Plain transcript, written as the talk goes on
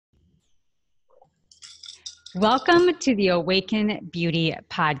Welcome to the Awaken Beauty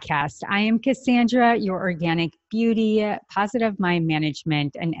podcast. I am Cassandra, your organic beauty, positive mind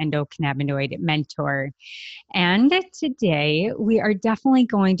management, and endocannabinoid mentor. And today we are definitely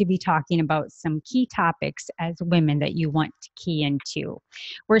going to be talking about some key topics as women that you want to key into.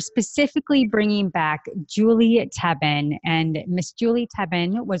 We're specifically bringing back Julie Tebben, and Miss Julie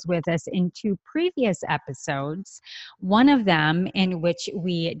Tebben was with us in two previous episodes, one of them in which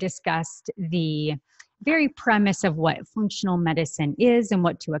we discussed the very premise of what functional medicine is and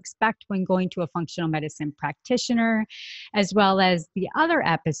what to expect when going to a functional medicine practitioner, as well as the other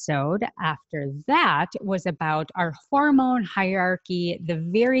episode after that was about our hormone hierarchy, the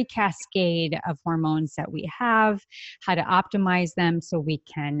very cascade of hormones that we have, how to optimize them so we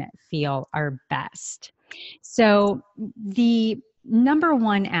can feel our best. So the number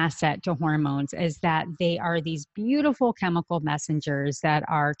one asset to hormones is that they are these beautiful chemical messengers that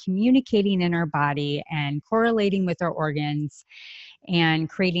are communicating in our body and correlating with our organs and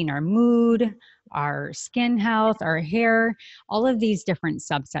creating our mood, our skin health, our hair, all of these different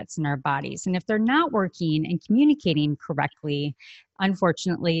subsets in our bodies. And if they're not working and communicating correctly,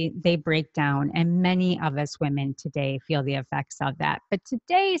 unfortunately, they break down. And many of us women today feel the effects of that. But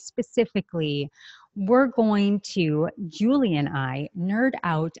today specifically, we're going to, Julie and I, nerd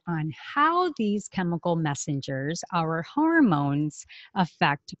out on how these chemical messengers, our hormones,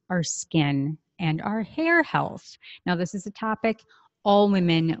 affect our skin and our hair health. Now, this is a topic all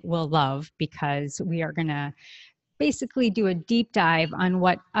women will love because we are going to basically do a deep dive on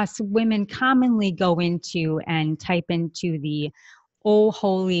what us women commonly go into and type into the oh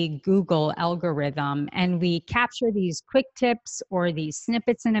holy Google algorithm, and we capture these quick tips or these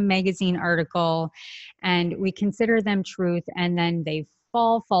snippets in a magazine article and we consider them truth, and then they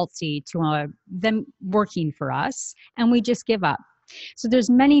fall faulty to them working for us and we just give up. So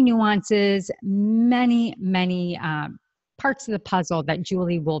there's many nuances, many parts of the puzzle that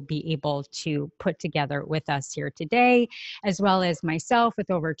Julie will be able to put together with us here today, as well as myself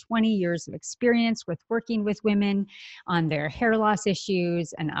with over 20 years of experience with working with women on their hair loss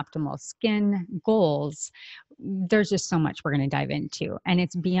issues and optimal skin goals. There's just so much we're going to dive into, and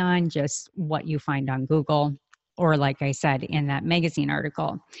it's beyond just what you find on Google or, like I said, in that magazine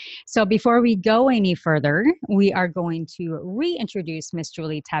article. So before we go any further, we are going to reintroduce Miss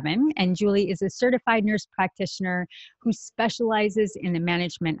Julie Tebben. And Julie is a certified nurse practitioner who specializes in the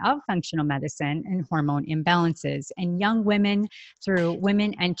management of functional medicine and hormone imbalances in young women through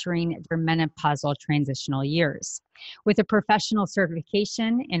women entering their menopausal transitional years. With a professional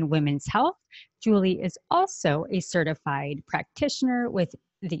certification in women's health, Julie is also a certified practitioner with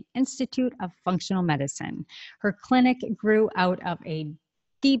the Institute of Functional Medicine. Her clinic grew out of a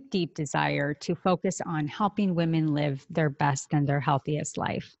deep desire to focus on helping women live their best and their healthiest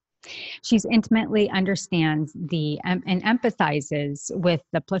life. She's intimately understands and empathizes with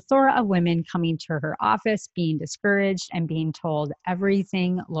the plethora of women coming to her office, being discouraged and being told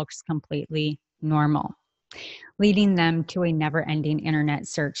everything looks completely normal, leading them to a never-ending internet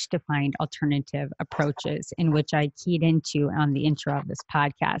search to find alternative approaches, in which I keyed into on the intro of this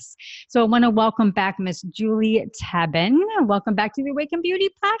podcast. So I want to welcome back Miss Julie Tebben. Welcome back to the Awaken Beauty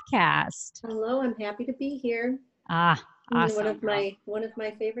podcast. Hello, I'm happy to be here. Awesome. One of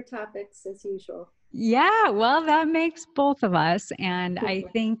my favorite topics, as usual. Yeah, well, that makes both of us. And I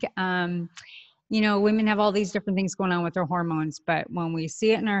think, women have all these different things going on with their hormones, but when we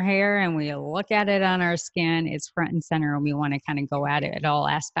see it in our hair and we look at it on our skin, it's front and center, and we want to kind of go at it at all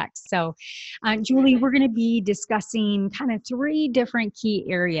aspects. So, Julie, we're going to be discussing kind of three different key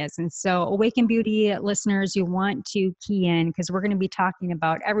areas. And so Awaken Beauty listeners, you want to key in because we're going to be talking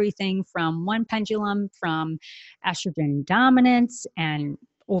about everything from one pendulum from estrogen dominance and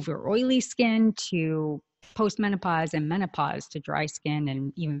over oily skin to postmenopause and menopause to dry skin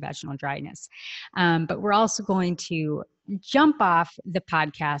and even vaginal dryness. But we're also going to jump off the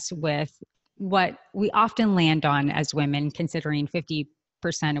podcast with what we often land on as women, considering 50%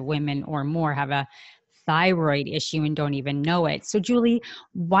 of women or more have a thyroid issue and don't even know it. So Julie,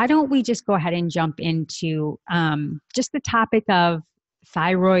 why don't we just go ahead and jump into just the topic of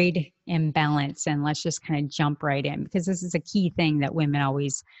thyroid imbalance, and let's just kind of jump right in, because this is a key thing that women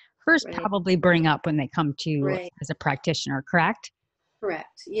always first probably bring up when they come to as a practitioner, correct?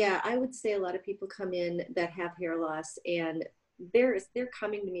 Correct. Yeah, I would say a lot of people come in that have hair loss, and they're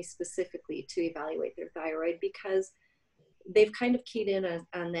coming to me specifically to evaluate their thyroid because they've kind of keyed in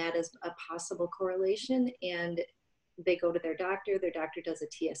on that as a possible correlation, and they go to their doctor does a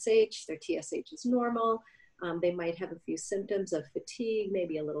TSH, their TSH is normal. They might have a few symptoms of fatigue,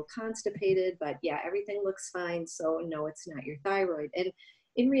 maybe a little constipated, but yeah, everything looks fine. So no, it's not your thyroid. And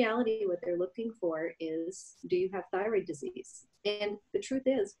In reality, what they're looking for is, do you have thyroid disease? And the truth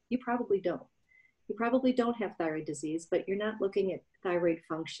is, you probably don't. You probably don't have thyroid disease, but you're not looking at thyroid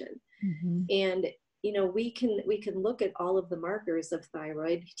function. Mm-hmm. And we can look at all of the markers of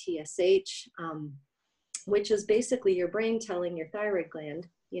thyroid, TSH, which is basically your brain telling your thyroid gland,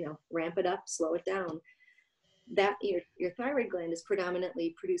 ramp it up, slow it down. That your thyroid gland is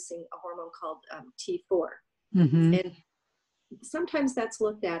predominantly producing a hormone called T4. Mm-hmm. And sometimes that's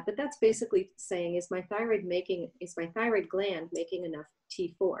looked at, but that's basically saying, is my thyroid gland making enough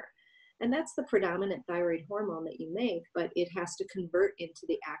T4? And that's the predominant thyroid hormone that you make, but it has to convert into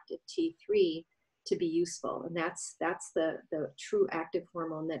the active T3 to be useful. And that's the true active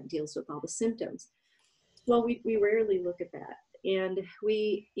hormone that deals with all the symptoms. Well, we rarely look at that. And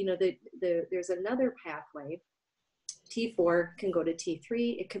there's another pathway. T4 can go to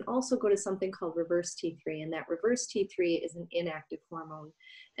T3. It can also go to something called reverse T3. And that reverse T3 is an inactive hormone.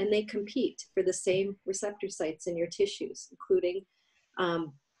 And they compete for the same receptor sites in your tissues, including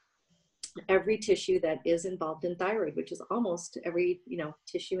every tissue that is involved in thyroid, which is almost every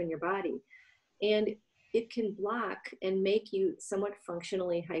tissue in your body. And it can block and make you somewhat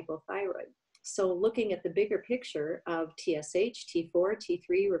functionally hypothyroid. So looking at the bigger picture of TSH, T4,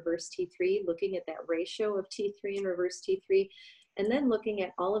 T3, reverse T3, looking at that ratio of T3 and reverse T3, and then looking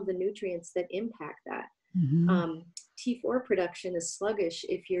at all of the nutrients that impact that. Mm-hmm. T4 production is sluggish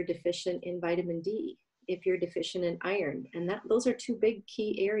if you're deficient in vitamin D, if you're deficient in iron, and those are two big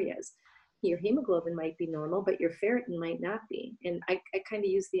key areas. Your hemoglobin might be normal, but your ferritin might not be. And I kind of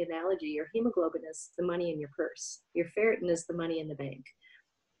use the analogy, your hemoglobin is the money in your purse. Your ferritin is the money in the bank.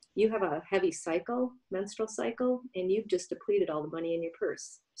 You have a heavy menstrual cycle, and you've just depleted all the money in your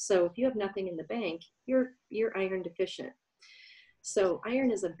purse. So if you have nothing in the bank, you're iron deficient. So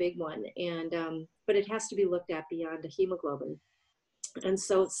iron is a big one, and but it has to be looked at beyond a hemoglobin. And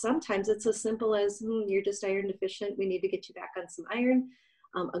so sometimes it's as simple as, you're just iron deficient. We need to get you back on some iron.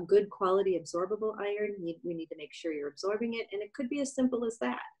 A good quality absorbable iron. We need to make sure you're absorbing it. And it could be as simple as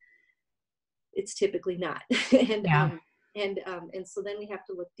that. It's typically not. And so then we have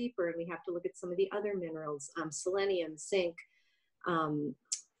to look deeper, and we have to look at some of the other minerals, selenium, zinc,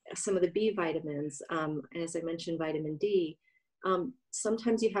 some of the B vitamins, and as I mentioned, vitamin D.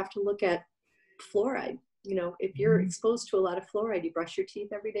 Sometimes you have to look at fluoride. If you're exposed to a lot of fluoride, you brush your teeth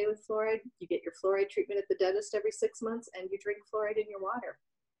every day with fluoride, you get your fluoride treatment at the dentist every 6 months, and you drink fluoride in your water.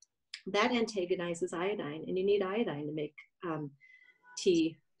 That antagonizes iodine, and you need iodine to make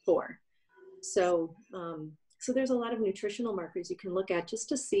T4. So there's a lot of nutritional markers you can look at just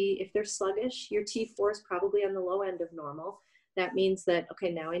to see if they're sluggish. Your T4 is probably on the low end of normal. That means that, okay,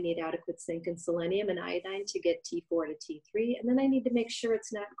 now I need adequate zinc and selenium and iodine to get T4 to T3. And then I need to make sure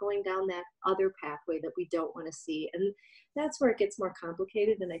it's not going down that other pathway that we don't want to see. And that's where it gets more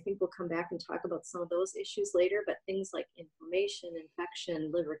complicated. And I think we'll come back and talk about some of those issues later. But things like inflammation,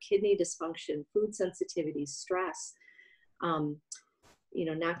 infection, liver, kidney dysfunction, food sensitivity, stress,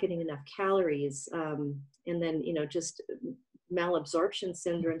 not getting enough calories, and then, just malabsorption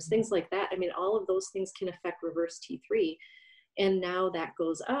syndromes, things like that. I mean, all of those things can affect reverse T3. And now that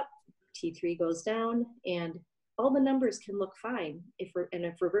goes up, T3 goes down, and all the numbers can look fine. If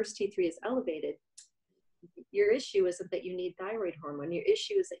reverse T3 is elevated, your issue isn't that you need thyroid hormone. Your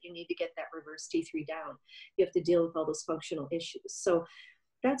issue is that you need to get that reverse T3 down. You have to deal with all those functional issues. So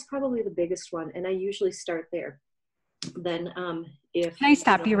that's probably the biggest one. And I usually start there. Then if— Can I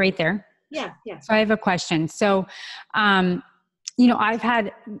stop you right there? Yeah. So I have a question. So, I've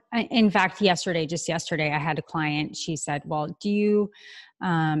had, in fact, just yesterday, I had a client. She said, well, do you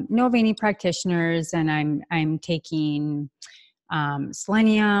know of any practitioners? And I'm taking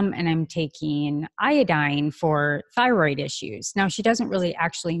selenium, and I'm taking iodine for thyroid issues. Now, she doesn't really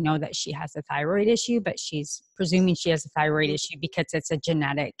actually know that she has a thyroid issue, but she's presuming she has a thyroid issue because it's a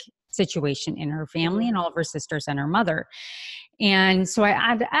genetic situation in her family and all of her sisters and her mother. And so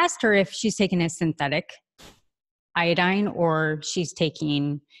I've asked her if she's taking a synthetic iodine or she's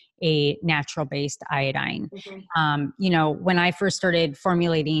taking a natural-based iodine. When I first started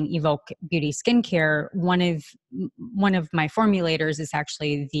formulating Evoke Beauty skincare, one of my formulators is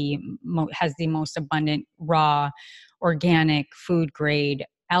actually has the most abundant raw organic food grade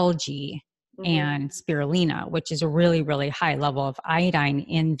algae and spirulina, which is a really, really high level of iodine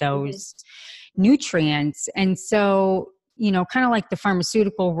in those nutrients. And so, kind of like the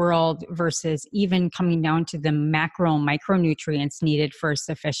pharmaceutical world versus even coming down to the macro and micronutrients needed for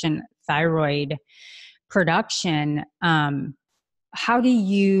sufficient thyroid production. How do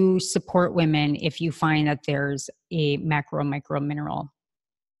you support women if you find that there's a macro micro mineral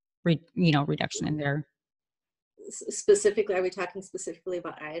reduction in there? Specifically, are we talking specifically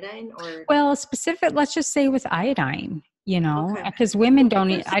about iodine or? Well, specific, let's just say with iodine, Okay. because women Well,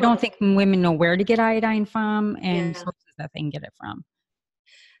 don't, first of I all, don't think women know where to get iodine from and yeah. sources that they can get it from.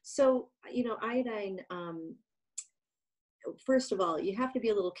 So, iodine, first of all, you have to be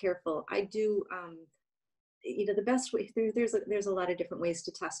a little careful. I do, the best way there's a lot of different ways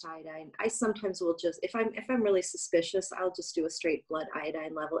to test iodine. I sometimes will just, if I'm really suspicious, I'll just do a straight blood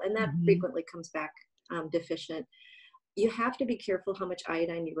iodine level, and that Mm-hmm. frequently comes back deficient. You have to be careful how much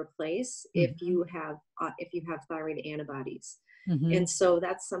iodine you replace Mm-hmm. if you have thyroid antibodies. Mm-hmm. And so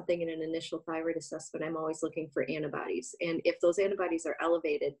that's something in an initial thyroid assessment. I'm always looking for antibodies. And if those antibodies are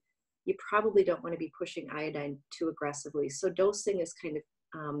elevated, you probably don't want to be pushing iodine too aggressively. So dosing is kind of,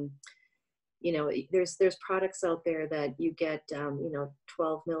 there's products out there that you get,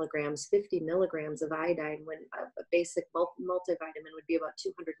 12 milligrams, 50 milligrams of iodine when a basic multivitamin would be about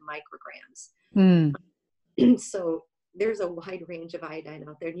 200 micrograms. Mm. So there's a wide range of iodine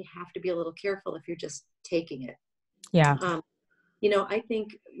out there, and you have to be a little careful if you're just taking it. Yeah. I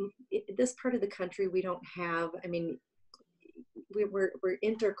think this part of the country, we don't have, I mean, we're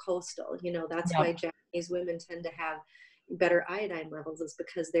intercoastal, that's Yep. why Japanese women tend to have better iodine levels, is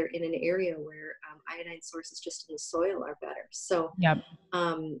because they're in an area where iodine sources just in the soil are better. So, Yep.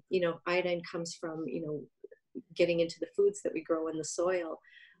 iodine comes from, getting into the foods that we grow in the soil.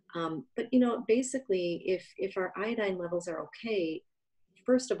 But basically, if our iodine levels are okay,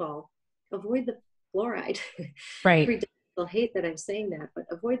 first of all, avoid the fluoride. Right. Every day they'll hate that I'm saying that, but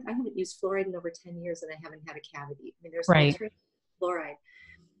avoid. I haven't used fluoride in over 10 years, and I haven't had a cavity. I mean, there's Right. alternative fluoride.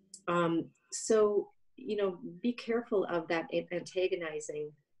 So be careful of that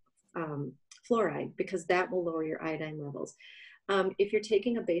antagonizing fluoride, because that will lower your iodine levels. If you're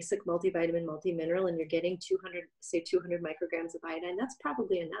taking a basic multivitamin, multimineral, and you're getting 200 micrograms of iodine, that's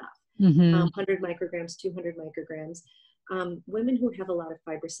probably enough. Mm-hmm. 100 micrograms, 200 micrograms. Women who have a lot of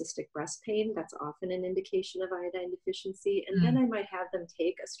fibrocystic breast pain, that's often an indication of iodine deficiency. And then I might have them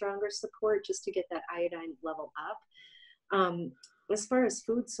take a stronger support just to get that iodine level up. As far as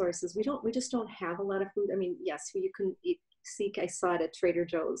food sources, we just don't have a lot of food. I mean, yes, you can I saw it at Trader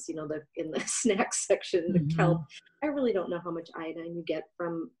Joe's, in the snack section, the Mm-hmm. kelp. I really don't know how much iodine you get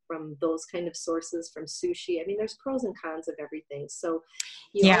from those kind of sources, from sushi. I mean, there's pros and cons of everything. So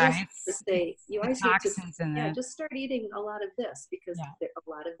you always Yeah. have to say, The toxins in it. just start eating a lot of this, because Yeah. a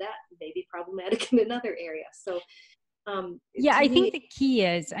lot of that may be problematic in another area. So Yeah, to I me, think the key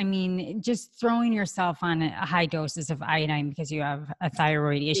is, just throwing yourself on high doses of iodine because you have a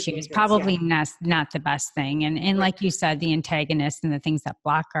thyroid it's issue is dangerous. Yeah. probably not the best thing. And Right. like you said, the antagonists and the things that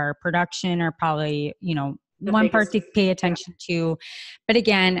block our production are probably, The one part biggest, to pay yeah. attention to. But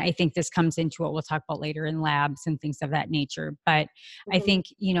again, I think this comes into what we'll talk about later in labs and things of that nature. But I Mhm. think,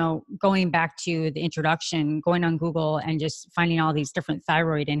 going back to the introduction, going on Google and just finding all these different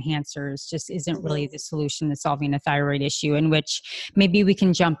thyroid enhancers just isn't really Mhm. the solution to solving a thyroid issue, in which maybe we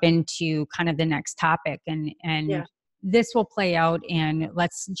can jump into kind of the next topic, and Yeah. this will play out, and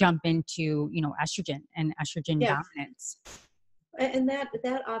let's jump into, estrogen and estrogen Yeah. dominance. And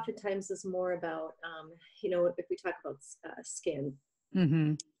that oftentimes is more about, if we talk about skin,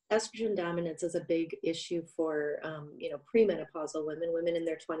 Mm-hmm. estrogen dominance is a big issue for, premenopausal women in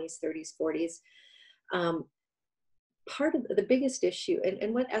their 20s, 30s, 40s. Part of the biggest issue,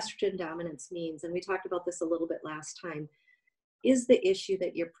 and what estrogen dominance means, and we talked about this a little bit last time, is the issue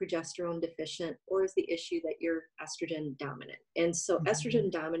that you're progesterone deficient, or is the issue that you're estrogen dominant? And so Mm-hmm.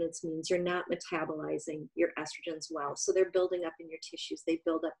 estrogen dominance means you're not metabolizing your estrogens well. So they're building up in your tissues, they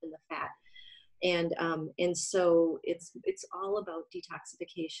build up in the fat. And so it's all about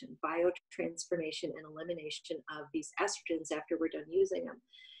detoxification, biotransformation, and elimination of these estrogens after we're done using them.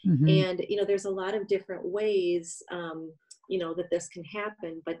 Mm-hmm. And there's a lot of different ways that this can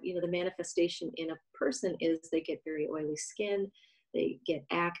happen, but the manifestation in a person is they get very oily skin, they get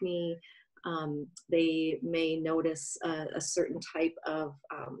acne, they may notice a certain type of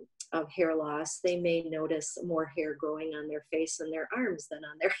hair loss. They may notice more hair growing on their face and their arms than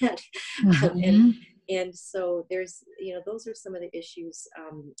on their head. Mm-hmm. And so there's, those are some of the issues I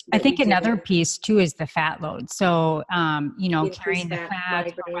that we think deal another with. piece too is the fat load. So, Increased carrying the fat, fat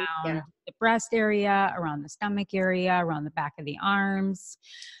migraine, yeah. around the breast area, around the stomach area, around the back of the arms,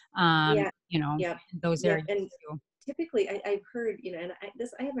 Yeah, yeah, those yeah. areas And too. typically I've heard, and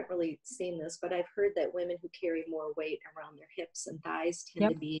I haven't really seen this, but I've heard that women who carry more weight around their hips and thighs tend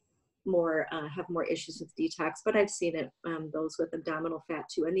Yep. to be more, have more issues with detox. But I've seen it, those with abdominal fat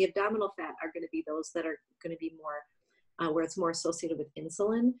too. And the abdominal fat are going to be those that are going to be more, where it's more associated with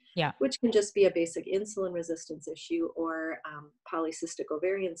insulin, Yeah. which can just be a basic insulin resistance issue, or polycystic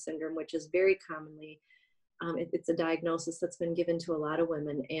ovarian syndrome, which is very commonly It's a diagnosis that's been given to a lot of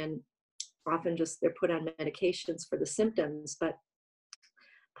women, and often just they're put on medications for the symptoms. But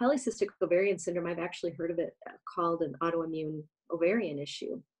polycystic ovarian syndrome, I've actually heard of it called an autoimmune ovarian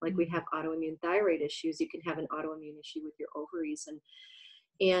issue. Like we have autoimmune thyroid issues, you can have an autoimmune issue with your ovaries,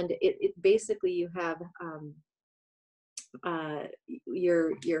 and it basically you have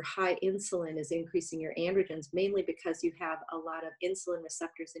your high insulin is increasing your androgens, mainly because you have a lot of insulin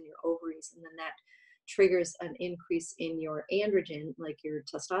receptors in your ovaries, and then that triggers an increase in your androgen, like your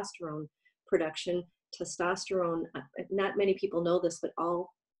testosterone production. Testosterone, not many people know this, but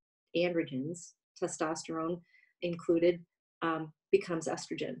all androgens, testosterone included, becomes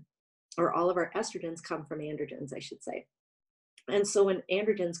estrogen, or all of our estrogens come from androgens, I should say. And so when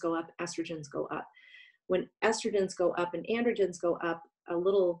androgens go up, estrogens go up. When estrogens go up and androgens go up, a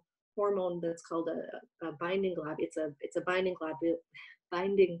little hormone that's called a binding globulin, it's a binding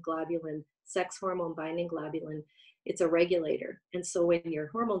globulin, sex hormone binding globulin. It's a regulator. And so when your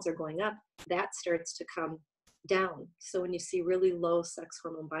hormones are going up, that starts to come down. So when you see really low sex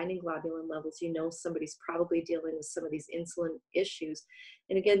hormone binding globulin levels, you know somebody's probably dealing with some of these insulin issues.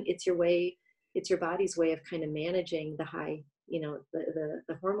 And again, it's your body's way of kind of managing the high,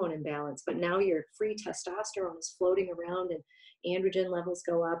 the hormone imbalance. But now your free testosterone is floating around and androgen levels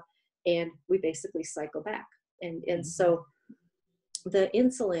go up, and we basically cycle back. And so the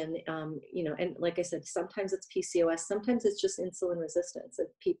insulin, and like I said, sometimes it's PCOS, sometimes it's just insulin resistance. If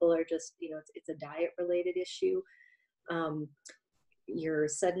people are just, it's a diet related issue. You're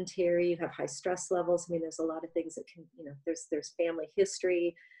sedentary, you have high stress levels. I mean, there's a lot of things that can, there's family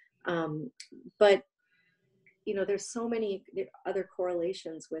history. But there's so many other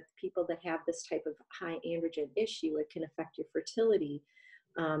correlations with people that have this type of high androgen issue. It can affect your fertility.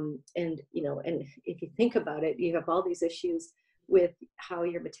 And if you think about it, you have all these issues with how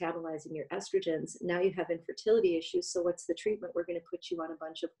you're metabolizing your estrogens. Now you have infertility issues. So what's the treatment? We're going to put you on a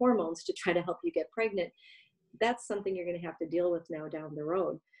bunch of hormones to try to help you get pregnant. That's something you're going to have to deal with now down the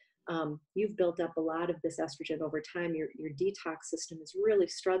road. You've built up a lot of this estrogen over time. Your detox system is really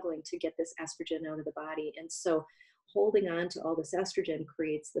struggling to get this estrogen out of the body. And so holding on to all this estrogen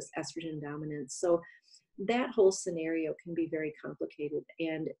creates this estrogen dominance. So that whole scenario can be very complicated.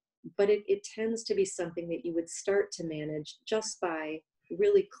 But it tends to be something that you would start to manage just by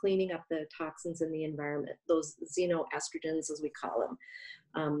really cleaning up the toxins in the environment, those xenoestrogens, as we call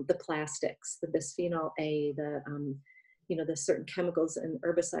them, the plastics, the bisphenol A, the certain chemicals and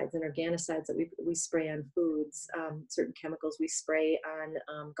herbicides and organocides that we spray on foods, certain chemicals we spray on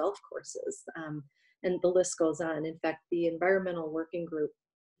golf courses, and the list goes on. In fact, the Environmental Working Group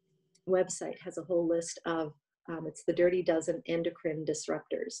website has a whole list of, it's the Dirty Dozen endocrine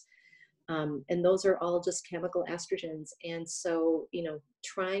disruptors. And those are all just chemical estrogens. And so,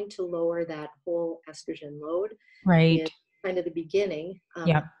 trying to lower that whole estrogen load is kind of the beginning.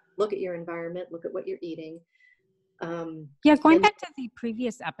 Look at your environment, look at what you're eating. Going back to the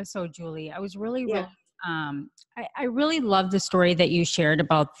previous episode, Julie, I was really I really love the story that you shared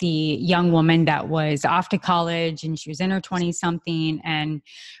about the young woman that was off to college and she was in her 20 something and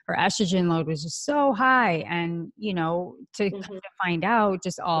her estrogen load was just so high. And, to find out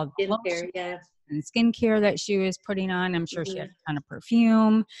just all the lotions and skincare that she was putting on, I'm sure she had a ton of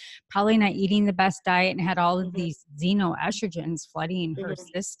perfume, probably not eating the best diet, and had all of these xenoestrogens flooding her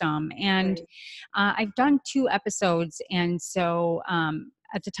system. And I've done 2 episodes. And so,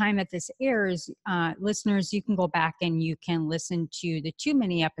 at the time that this airs, listeners, you can go back and you can listen to the 2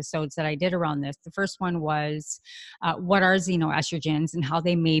 mini episodes that I did around this. The first one was what are xenoestrogens and how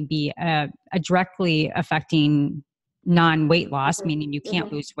they may be directly affecting non-weight loss, meaning you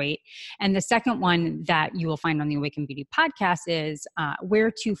can't lose weight. And the second one that you will find on the Awaken Beauty podcast is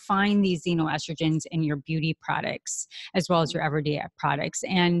where to find these xenoestrogens in your beauty products, as well as your everyday products.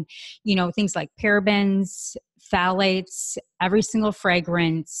 And, things like parabens, phthalates, every single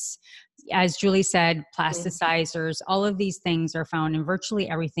fragrance, as Julie said, plasticizers, all of these things are found in virtually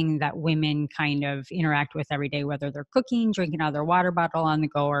everything that women kind of interact with every day, whether they're cooking, drinking out of their water bottle on the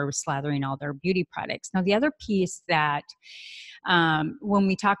go, or slathering all their beauty products. Now, the other piece that when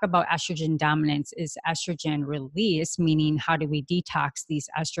we talk about estrogen dominance is estrogen release, meaning how do we detox these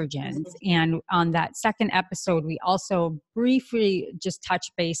estrogens? And on that second episode, we also briefly just touch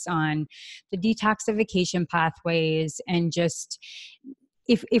base on the detoxification pathways and just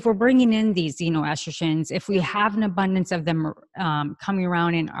if we're bringing in these xenoestrogens, if we have an abundance of them coming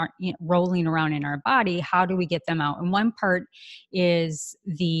around and rolling around in our body, how do we get them out? And one part is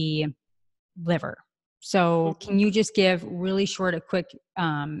the liver. So can you just give really short, a quick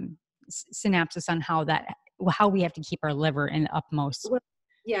synopsis on how we have to keep our liver in the utmost? Well,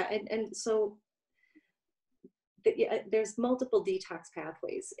 and so there's multiple detox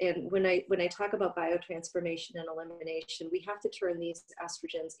pathways. And when I talk about biotransformation and elimination, we have to turn these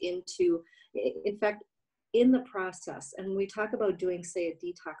estrogens into, in fact, in the process. And when we talk about doing, say, a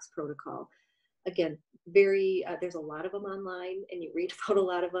detox protocol, again, there's a lot of them online, and you read about a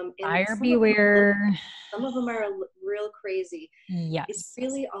lot of them. And Buyer beware. some of them are real crazy. Yes. It's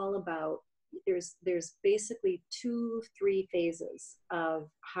really all about, there's basically 2-3 phases of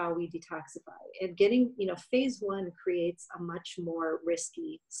how we detoxify, and getting, phase 1 creates a much more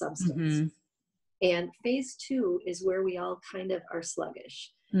risky substance. Mm-hmm. And phase 2 is where we all kind of are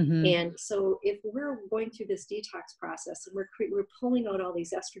sluggish. Mm-hmm. And so if we're going through this detox process and we're pulling out all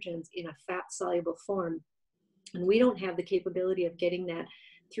these estrogens in a fat soluble form, and we don't have the capability of getting that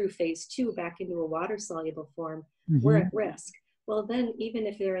through phase 2 back into a water soluble form, Mm-hmm. we're at risk. Well, then even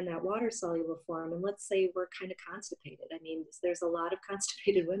if they're in that water soluble form, and let's say we're kind of constipated, I mean, there's a lot of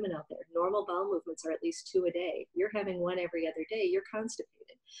constipated women out there. Normal bowel movements are at least 2 a day. You're having 1 every other day, you're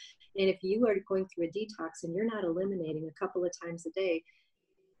constipated. And if you are going through a detox and you're not eliminating a couple of times a day,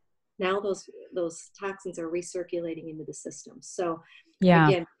 now those toxins are recirculating into the system. So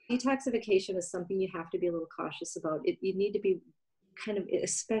again, detoxification is something you have to be a little cautious about. You need to be kind of,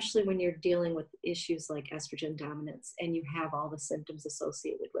 especially when you're dealing with issues like estrogen dominance and you have all the symptoms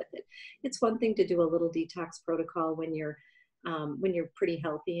associated with it. It's one thing to do a little detox protocol when you're pretty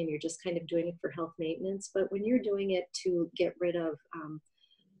healthy and you're just kind of doing it for health maintenance. But when you're doing it to get rid of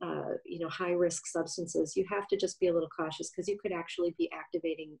high risk substances, you have to just be a little cautious, because you could actually be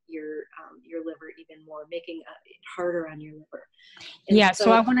activating your liver even more, making it harder on your liver. And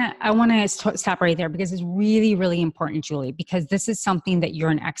so I want to stop right there, because it's really, really important, Julie, because this is something that you're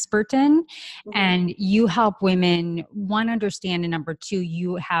an expert in. Mm-hmm. And you help women, one, understand, and number 2,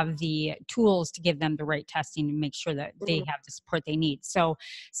 you have the tools to give them the right testing and make sure that they have the support they need. So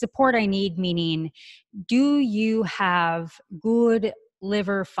support I need, meaning, do you have good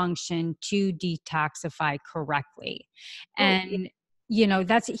liver function to detoxify correctly? And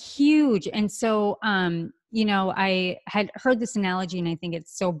that's huge. And so I had heard this analogy, and I think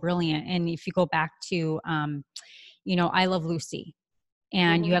it's so brilliant. And if you go back to I Love Lucy,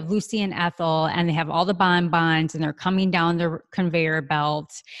 and you have Lucy and Ethel, and they have all the bonbons, and they're coming down the conveyor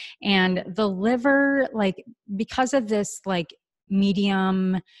belt, and the liver, like, because of this, like,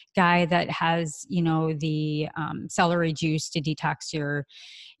 medium guy that has the celery juice to detox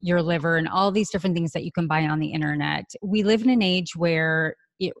your liver, and all these different things that you can buy on the internet. We live in an age where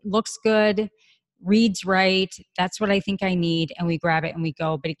it looks good, reads right, that's what I think I need, and we grab it and we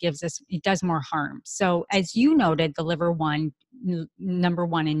go, but it does more harm. So as you noted, the liver number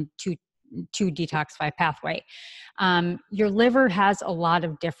 1 and 2 detoxify pathway, your liver has a lot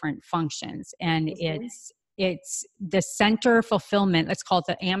of different functions, and it's the center fulfillment. Let's call it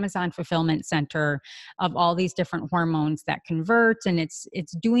the Amazon fulfillment center of all these different hormones that convert, and it's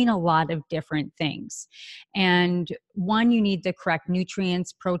doing a lot of different things. And 1, you need the correct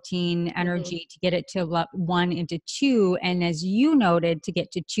nutrients, protein, energy to get it to 1 into 2, and as you noted, to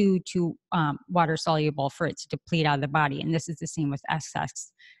get to 2 to water soluble for it to deplete out of the body. And this is the same with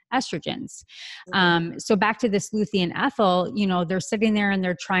excess estrogens. So back to this Lucy and Ethel, they're sitting there and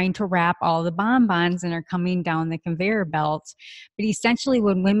they're trying to wrap all the bonbons, and they're coming down the conveyor belt. But essentially,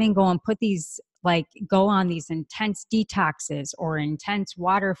 when women go and go on these intense detoxes or intense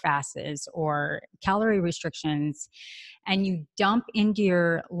water fasts or calorie restrictions, and you dump into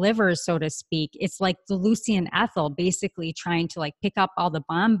your liver, so to speak, it's like the Lucy and Ethel basically trying to pick up all the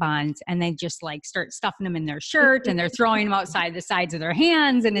bonbons, and they just start stuffing them in their shirt, and they're throwing them outside the sides of their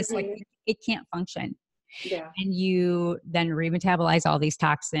hands, and it's it can't function. Yeah. And you then remetabolize all these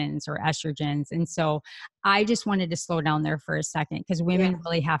toxins or estrogens. And so I just wanted to slow down there for a second, because women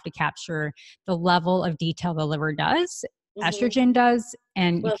really have to capture the level of detail the liver does, estrogen does,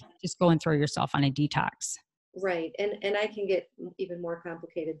 and you can't just go and throw yourself on a detox. Right. And I can get even more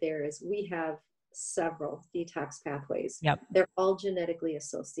complicated there, is we have several detox pathways. Yep. They're all genetically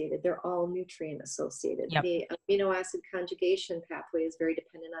associated. They're all nutrient associated. Yep. The amino acid conjugation pathway is very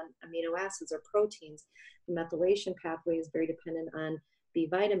dependent on amino acids or proteins. The methylation pathway is very dependent on B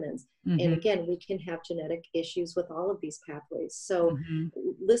vitamins. And again, we can have genetic issues with all of these pathways. So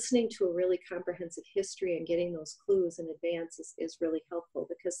listening to a really comprehensive history and getting those clues in advance is really helpful,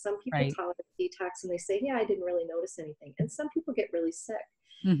 because some people tolerate detox and they say, yeah, I didn't really notice anything. And some people get really sick.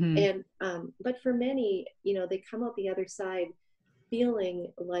 And but for many, they come out the other side feeling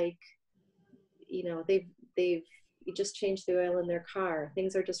like, they've just changed the oil in their car.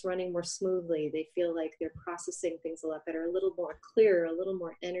 Things are just running more smoothly. They feel like they're processing things a lot better, a little more clear, a little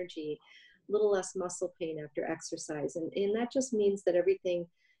more energy, a little less muscle pain after exercise. And that just means that everything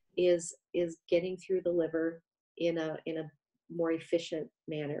is getting through the liver in a more efficient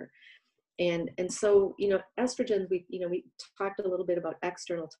manner. And so, estrogens, we talked a little bit about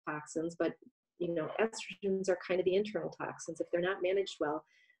external toxins, but, estrogens are kind of the internal toxins. If they're not managed well,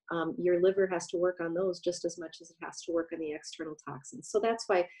 your liver has to work on those just as much as it has to work on the external toxins. So that's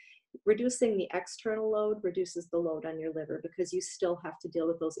why reducing the external load reduces the load on your liver, because you still have to deal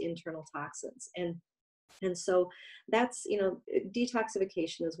with those internal toxins. And so that's,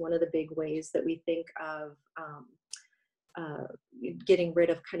 detoxification is one of the big ways that we think of getting rid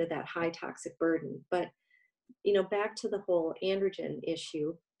of kind of that high toxic burden. But, back to the whole androgen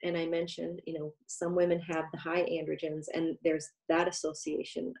issue, and I mentioned, some women have the high androgens, and there's that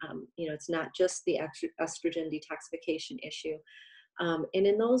association. It's not just the estrogen detoxification issue. And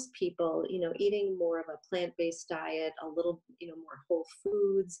in those people, eating more of a plant-based diet, a little, more whole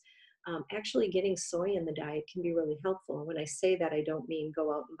foods, actually getting soy in the diet can be really helpful. And when I say that, I don't mean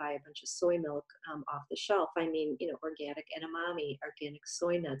go out and buy a bunch of soy milk off the shelf. I mean, organic edamame, organic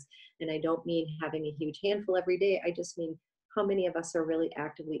soy nuts. And I don't mean having a huge handful every day. I just mean, how many of us are really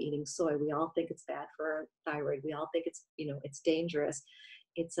actively eating soy? We all think it's bad for our thyroid. We all think it's, it's dangerous.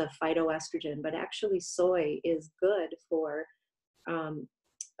 It's a phytoestrogen, but actually soy is good for,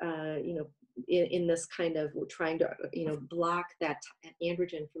 in this kind of trying to, block that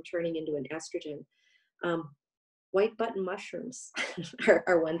androgen from turning into an estrogen. White button mushrooms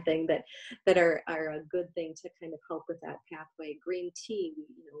are one thing that are a good thing to kind of help with that pathway. Green tea,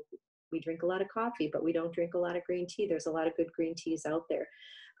 we drink a lot of coffee, but we don't drink a lot of green tea. There's a lot of good green teas out there.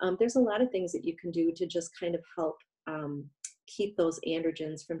 There's a lot of things that you can do to just kind of help keep those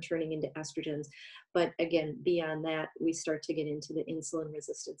androgens from turning into estrogens. But again, beyond that, we start to get into the insulin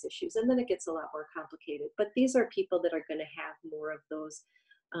resistance issues, and then it gets a lot more complicated. But these are people that are going to have more of those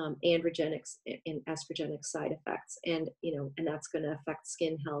androgenic and estrogenic side effects, and and that's going to affect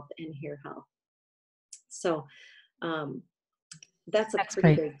skin health and hair health. So that's a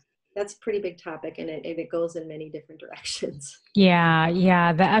pretty big topic, and it goes in many different directions.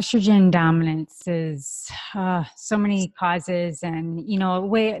 Yeah. The estrogen dominance is so many causes. And,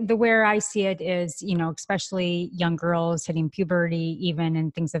 where I see it is, especially young girls hitting puberty, even,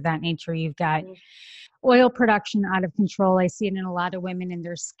 and things of that nature. You've got oil production out of control. I see it in a lot of women in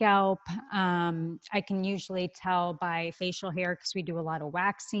their scalp. I can usually tell by facial hair because we do a lot of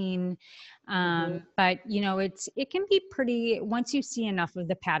waxing. But it can be pretty, once you see enough of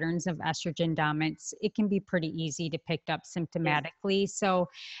the patterns of estrogen dominance, it can be pretty easy to pick up symptomatically. So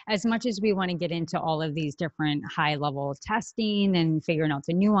as much as we want to get into all of these different high level testing and figuring out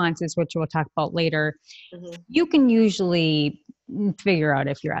the nuances, which we'll talk about later, you can usually figure out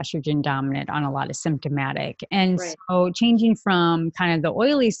if you're estrogen dominant on a lot of symptomatic. And so changing from kind of the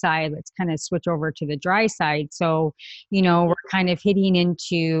oily side, let's kind of switch over to the dry side. So, we're kind of hitting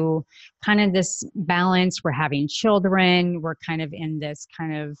into kind of this balance. We're having children. We're kind of in this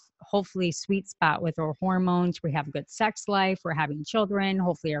kind of hopefully sweet spot with our hormones. We have a good sex life. We're having children.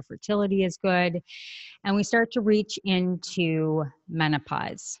 Hopefully our fertility is good. And we start to reach into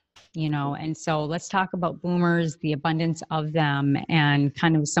menopause. And so let's talk about boomers, the abundance of them, and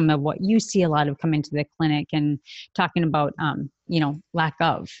kind of some of what you see a lot of come into the clinic, and talking about, lack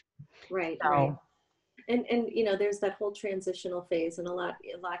of. Right. And there's that whole transitional phase, and a lot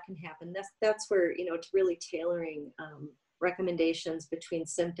can happen. That's where, it's really tailoring recommendations between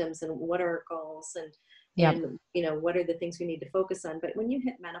symptoms and what are our goals, and what are the things we need to focus on. But when you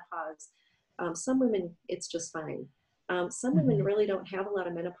hit menopause, some women, it's just fine. Some women really don't have a lot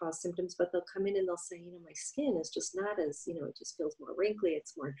of menopause symptoms, but they'll come in and they'll say, my skin is just not as, it just feels more wrinkly.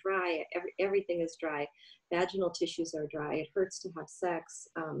 It's more dry. Everything is dry. Vaginal tissues are dry. It hurts to have sex.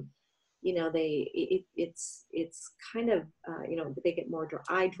 It's kind of, they get more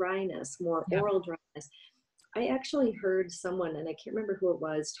eye dryness, more oral dryness. I actually heard someone, and I can't remember who it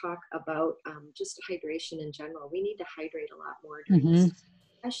was, talk about just hydration in general. We need to hydrate a lot more during this,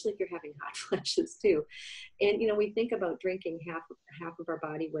 especially if you're having hot flashes too. And, we think about drinking half of our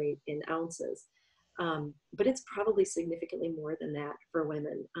body weight in ounces, but it's probably significantly more than that for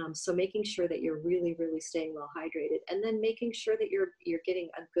women. So making sure that you're really, really staying well hydrated, and then making sure that you're getting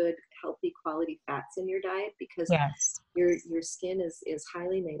a good, healthy quality fats in your diet, because your skin is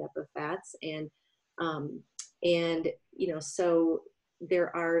highly made up of fats. And so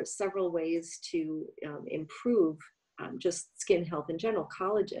there are several ways to improve just skin health in general.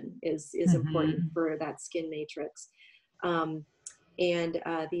 Collagen is important for that skin matrix. And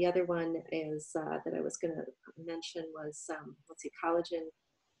the other one is that I was going to mention was, collagen,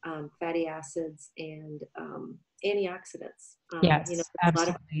 fatty acids, and antioxidants. There's a lot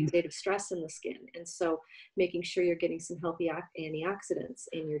of oxidative stress in the skin. And so making sure you're getting some healthy antioxidants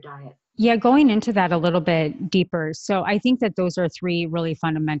in your diet. Yeah, going into that a little bit deeper. So I think that those are three really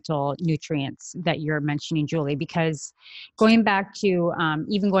fundamental nutrients that you're mentioning, Julie, because going back to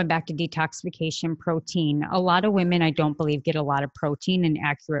detoxification, protein, a lot of women, I don't believe, get a lot of protein and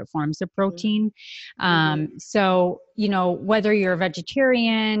accurate forms of protein. So, whether you're a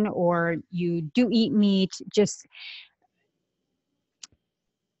vegetarian or you do eat meat,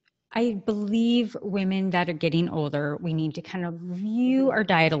 I believe women that are getting older, we need to kind of view our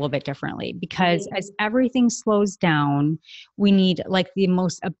diet a little bit differently because as everything slows down, we need like the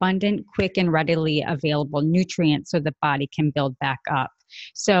most abundant, quick, and readily available nutrients so the body can build back up.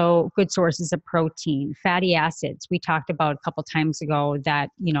 So good sources of protein, fatty acids. We talked about a couple times ago that,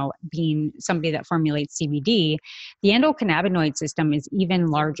 being somebody that formulates CBD, the endocannabinoid system is even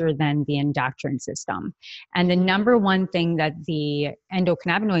larger than the endocrine system. And the number one thing that the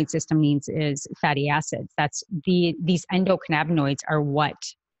endocannabinoid system needs is fatty acids. These endocannabinoids are what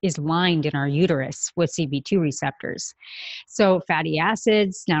is lined in our uterus with CB2 receptors. So fatty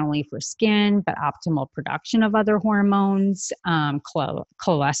acids, not only for skin, but optimal production of other hormones,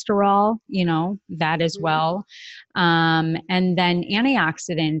 cholesterol, that as well. And then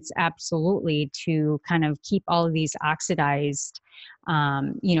antioxidants, absolutely, to kind of keep all of these oxidized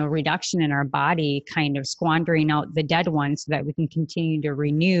reduction in our body, kind of squandering out the dead ones so that we can continue to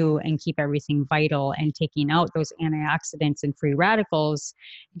renew and keep everything vital, and taking out those antioxidants and free radicals,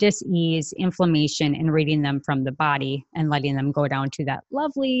 dis-ease, inflammation, and ridding them from the body and letting them go down to that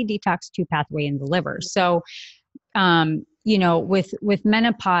lovely detox 2 pathway in the liver. So, with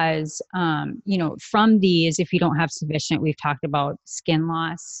menopause, from these, if you don't have sufficient, we've talked about skin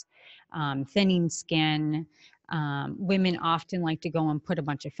loss, thinning skin. Women often like to go and put a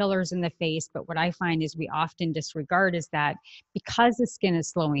bunch of fillers in the face, but what I find is we often disregard is that because the skin is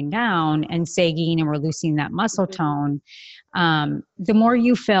slowing down and sagging and we're losing that muscle tone, the more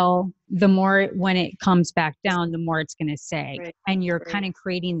you fill, the more when it comes back down, the more it's going to sag. Right. And you're kind of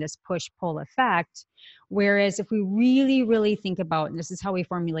creating this push-pull effect. Whereas if we really, really think about, and this is how we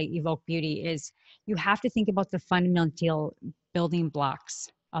formulate Evoke Beauty, is you have to think about the fundamental building blocks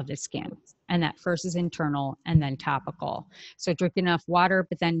of the skin. And that first is internal and then topical. So drink enough water,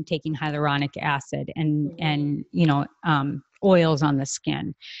 but then taking hyaluronic acid and oils on the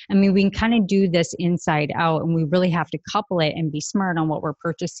skin. I mean, we can kind of do this inside out, and we really have to couple it and be smart on what we're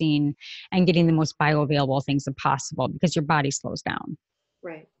purchasing and getting the most bioavailable things possible, because your body slows down.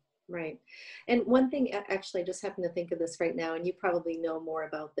 Right. Right. And one thing, actually, I just happen to think of this right now, and you probably know more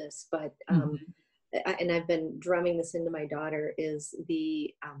about this, but and I've been drumming this into my daughter, is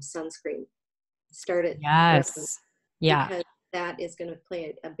the sunscreen. Start it. Yes. Yeah. Because that is going to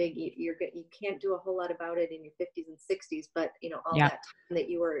play a big, you can't do a whole lot about it in your 50s and 60s, but all that time that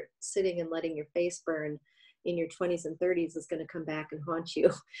you were sitting and letting your face burn in your 20s and 30s is going to come back and haunt you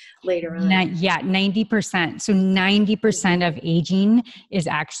later on. 90%. So 90% of aging is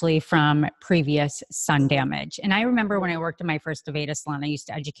actually from previous sun damage. And I remember when I worked in my first Aveda salon, I used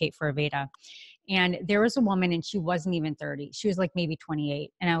to educate for Aveda. And there was a woman, and she wasn't even 30. She was like maybe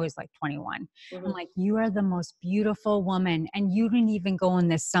 28, and I was like 21. I'm like, you are the most beautiful woman, and you didn't even go in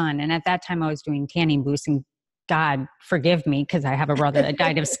the sun. And at that time I was doing tanning boosts, and God forgive me, because I have a brother that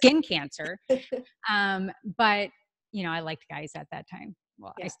died of skin cancer. But I liked guys at that time.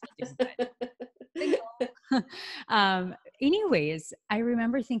 Well, I still do, but anyways, I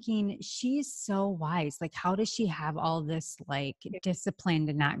remember thinking, she's so wise. Like, how does she have all this like discipline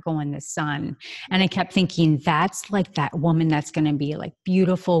to not go in the sun? And I kept thinking, that's like that woman that's going to be like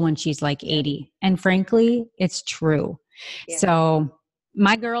beautiful when she's like 80. And frankly, it's true. Yeah. So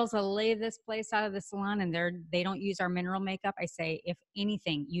my girls will lay this place out of the salon, and they don't use our mineral makeup. I say, if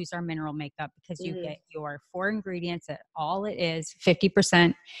anything, use our mineral makeup, because you get your 4 ingredients that all it is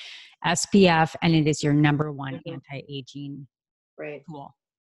 50% SPF, and it is your number one anti-aging tool.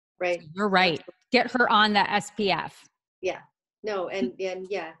 Right. So you're right. Absolutely. Get her on the SPF. Yeah. No. And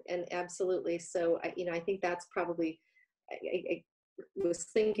absolutely. So I think that's probably, I was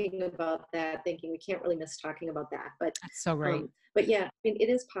thinking about that, thinking we can't really miss talking about that, but that's so right. But yeah, I mean, it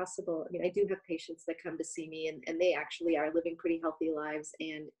is possible. I mean, I do have patients that come to see me, and they actually are living pretty healthy lives,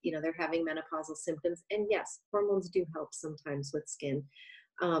 and they're having menopausal symptoms, and yes, hormones do help sometimes with skin.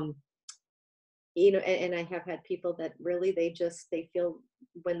 And I have had people that really, they feel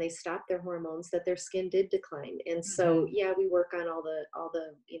when they stop their hormones that their skin did decline. And so, yeah, we work on all the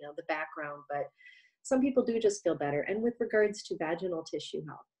the background, but some people do just feel better. And with regards to vaginal tissue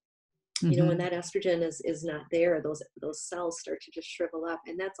health, when that estrogen is not there, those cells start to just shrivel up.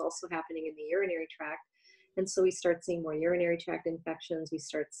 And that's also happening in the urinary tract. And so we start seeing more urinary tract infections. We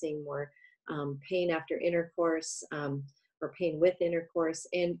start seeing more pain after intercourse. or pain with intercourse.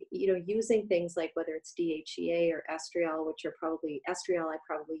 And, using things like whether it's DHEA or estriol, which are probably estriol, I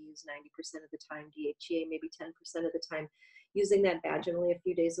probably use 90% of the time, DHEA, maybe 10% of the time. Using that vaginally a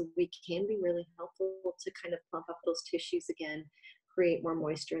few days a week can be really helpful to kind of plump up those tissues again, create more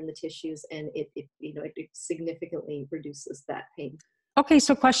moisture in the tissues, and it significantly reduces that pain. Okay,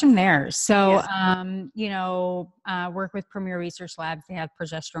 so question there. So, Yeah. work with Premier Research Labs. They have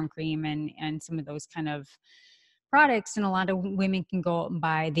progesterone cream and some of those kind of products, and a lot of women can go out and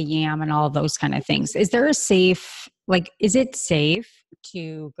buy the yam and all of those kind of things. Is there a safe, is it safe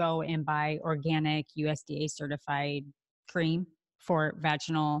to go and buy organic USDA certified cream for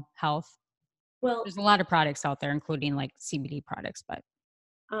vaginal health? Well, There's a lot of products out there, including like CBD products, but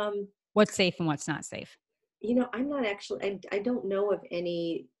what's safe and what's not safe? I'm not actually, I don't know of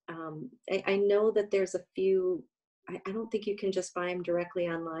any, I know that there's a few, I don't think you can just buy them directly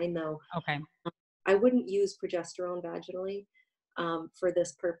online though. Okay. I wouldn't use progesterone vaginally for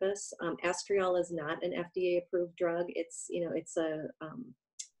this purpose. Estriol is not an FDA approved drug.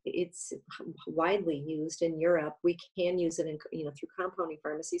 It's widely used in Europe. We can use it through compounding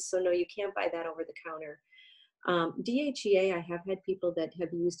pharmacies. So no, you can't buy that over the counter. DHEA, I have had people that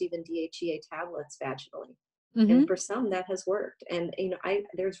have used even DHEA tablets vaginally. Mm-hmm. And for some that has worked. And,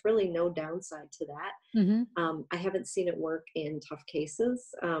 there's really no downside to that. Mm-hmm. I haven't seen it work in tough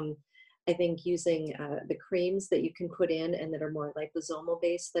cases. I think using the creams that you can put in and that are more liposomal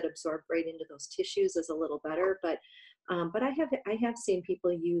based that absorb right into those tissues is a little better. But I have seen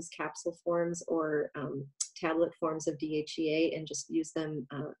people use capsule forms or tablet forms of DHEA and just use them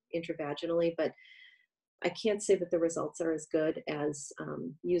intravaginally. But I can't say that the results are as good as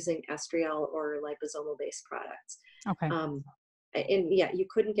using estriol or liposomal based products. Okay. And yeah, you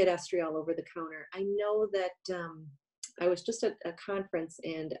couldn't get estriol over the counter. I know that I was just at a conference,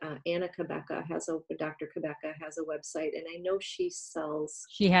 and Dr. Cabecca has a website, and I know she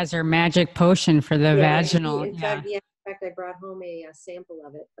has her magic potion for the vaginal. In fact, I brought home a sample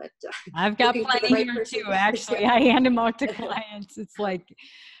of it, but I've got plenty here too. Actually, I hand them out to clients. It's like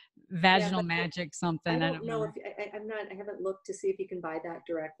vaginal magic something. I don't know if I haven't looked to see if you can buy that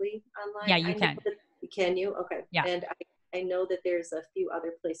directly online. Yeah, you can. Can you? Okay. Yeah. And I know that there's a few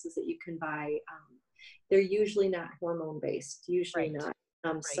other places that you can buy. They're usually not hormone based. Usually right. not.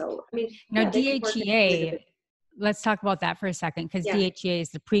 Right. So I mean, now DHEA. Let's talk about that for a second, because DHEA is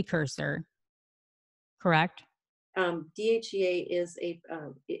the precursor. Correct. DHEA is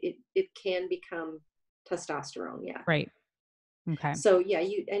it can become testosterone. Yeah. Right. Okay. So yeah,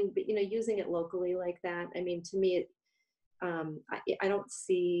 using it locally like that. I mean, to me, I don't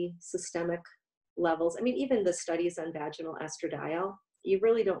see systemic levels. I mean, even the studies on vaginal estradiol, you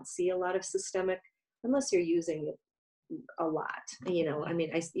really don't see a lot of systemic unless you're using it a lot. I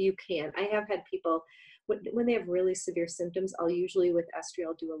mean, I have had people when they have really severe symptoms, I'll usually with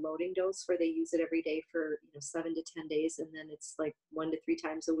estriol do a loading dose where they use it every day for 7 to 10 days, and then it's like 1 to 3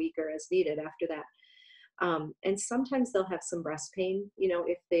 times a week or as needed after that. And sometimes they'll have some breast pain,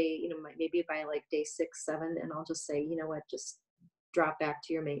 if they, maybe by like day 6, 7, and I'll just say, just drop back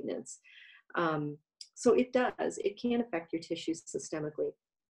to your maintenance. So it can affect your tissues systemically.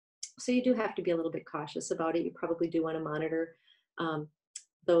 So you do have to be a little bit cautious about it. You probably do want to monitor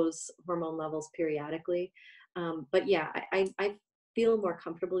those hormone levels periodically. But yeah, I feel more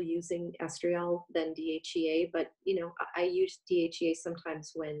comfortable using estriol than DHEA, but I use DHEA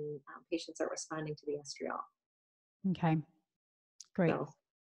sometimes when patients are responding to the estriol. Okay, great.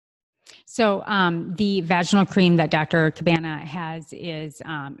 So the vaginal cream that Dr. Cabana has is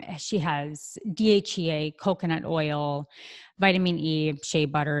she has DHEA, coconut oil, vitamin E, shea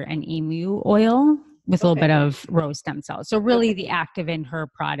butter, and emu oil with a little bit of rose stem cells. So really the active in her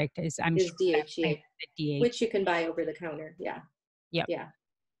product is sure DHEA, DHEA, which you can buy over the counter. Yeah. Yep. Yeah.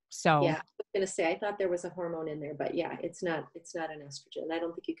 So yeah, I was going to say, I thought there was a hormone in there, but yeah, it's not an estrogen. I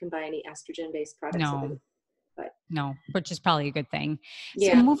don't think you can buy any estrogen based products. No, which is probably a good thing.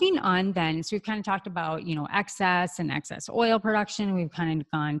 Yeah. So moving on then, so we've kind of talked about, excess and excess oil production. We've kind of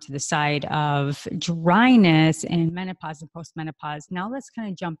gone to the side of dryness and menopause and postmenopause. Now let's kind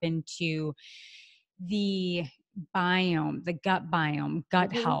of jump into the biome, the gut biome,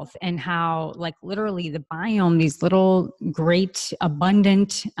 gut health, and how literally the biome, these little great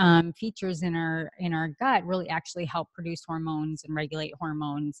abundant features in our gut really actually help produce hormones and regulate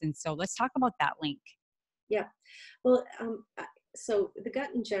hormones. And so let's talk about that link. Yeah. Well, so the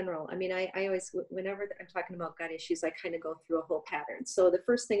gut in general, I mean, I always, whenever I'm talking about gut issues, I kind of go through a whole pattern. So the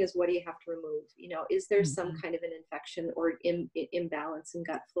first thing is, what do you have to remove? Is there some kind of an infection or imbalance in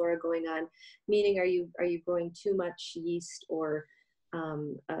gut flora going on? Meaning, are you growing too much yeast or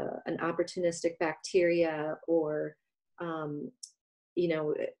an opportunistic bacteria or you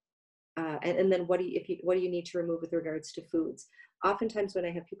know, and then what do you need to remove with regards to foods? Oftentimes when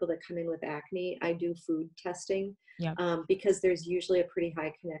I have people that come in with acne, I do food testing, Yep. because there's usually a pretty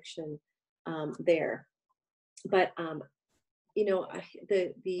high connection there. But you know,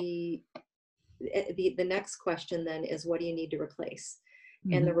 the next question then is, what do you need to replace?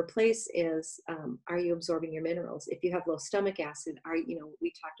 And the Mm-hmm. replace is, are you absorbing your minerals? If you have low stomach acid,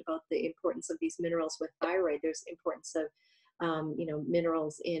 we talked about the importance of these minerals with thyroid. There's importance of,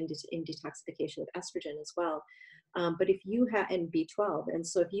 minerals in detoxification of estrogen as well. But if you have, and B12, and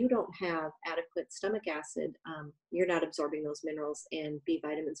so if you don't have adequate stomach acid, you're not absorbing those minerals and B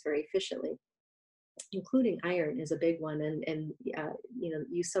vitamins very efficiently, including iron is a big one. And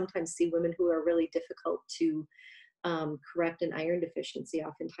you sometimes see women who are really difficult to correct an iron deficiency.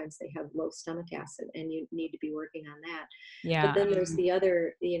 Oftentimes they have low stomach acid, and you need to be working on that. But Yeah. then there's the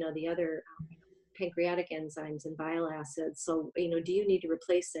other, pancreatic enzymes and bile acids. So, do you need to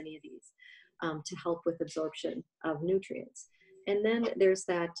replace any of these to help with absorption of nutrients? And then there's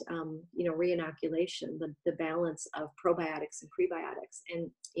that, reinoculation, the balance of probiotics and prebiotics.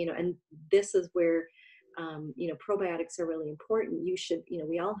 And this is where, probiotics are really important. You should,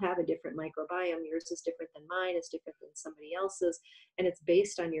 we all have a different microbiome. Yours is different than mine, is different than somebody else's. And it's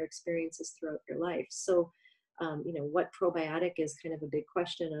based on your experiences throughout your life. So, what probiotic is kind of a big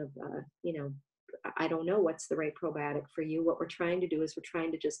question of, I don't know what's the right probiotic for you. What we're trying to do is we're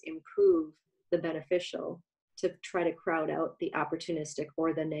trying to just improve the beneficial to try to crowd out the opportunistic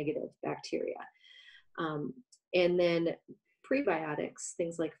or the negative bacteria. And then prebiotics,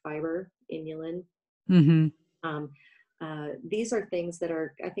 things like fiber, inulin, Mm-hmm. these are things that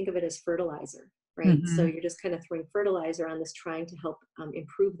are, I think of it as fertilizer, right? Mm-hmm. So you're just kind of throwing fertilizer on this, trying to help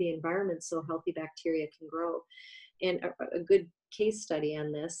improve the environment so healthy bacteria can grow. And a good case study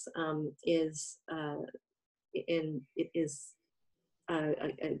on this is a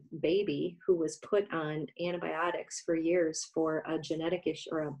baby who was put on antibiotics for years for a genetic issue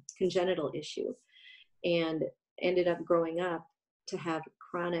or a congenital issue, and ended up growing up to have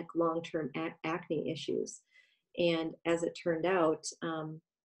chronic long-term acne issues. And as it turned out,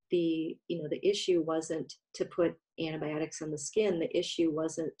 the issue wasn't to put antibiotics on the skin. The issue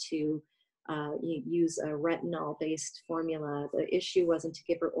wasn't to use a retinol-based formula. The issue wasn't to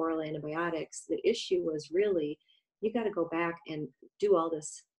give her oral antibiotics. The issue was really, you got to go back and do all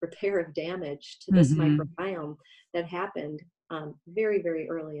this repair of damage to this Mm-hmm. microbiome that happened very, very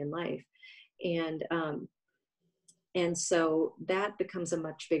early in life. And so that becomes a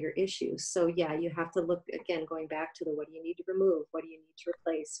much bigger issue. So yeah, you have to look, again, going back to the, what do you need to remove? What do you need to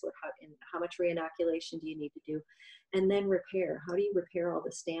replace? And how much reinoculation do you need to do? And then repair. How do you repair all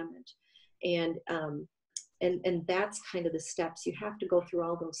this damage? And that's kind of the steps. You have to go through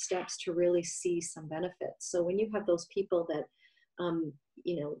all those steps to really see some benefits. So when you have those people that,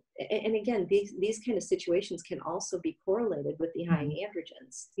 and again, these kind of situations can also be correlated with the high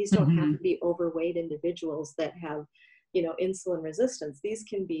androgens. These don't have Mm-hmm. to be overweight individuals that have, insulin resistance. These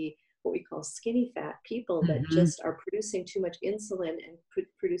can be what we call skinny fat people that Mm-hmm. just are producing too much insulin and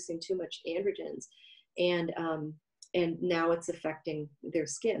producing too much androgens. And now it's affecting their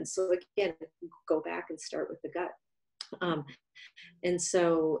skin. So again, go back and start with the gut. And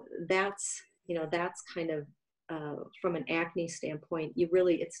so that's kind of, from an acne standpoint,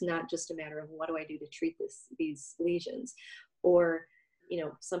 it's not just a matter of what do I do to treat these lesions, or,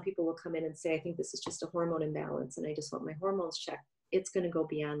 some people will come in and say, I think this is just a hormone imbalance and I just want my hormones checked. It's going to go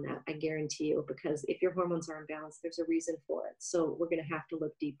beyond that, I guarantee you, because if your hormones are imbalanced, there's a reason for it. So we're going to have to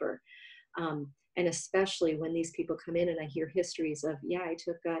look deeper. And especially when these people come in and I hear histories of, yeah, I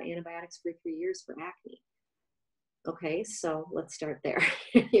took antibiotics for 3 years for acne. Okay, so let's start there.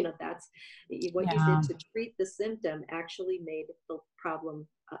 That's what you Yeah. did to treat the symptom actually made the problem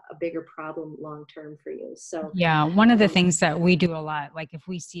a bigger problem long term for you. So, Yeah, one of the things that we do a lot, like if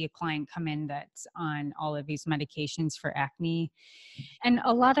we see a client come in that's on all of these medications for acne, and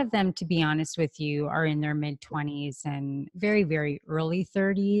a lot of them, to be honest with you, are in their mid 20s and very, very early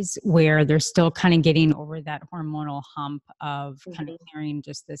 30s, where they're still kind of getting over that hormonal hump of kind of mhm, clearing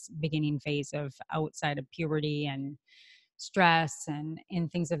just this beginning phase of outside of puberty and stress and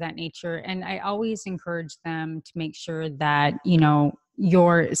things of that nature. And I always encourage them to make sure that,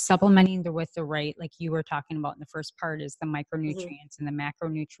 you're supplementing with the right, like you were talking about in the first part, is the mhm, micronutrients and the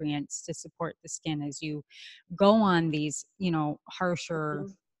macronutrients to support the skin as you go on these, harsher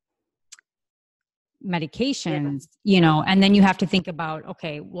mhm, Yeah. medications, and then you have to think about,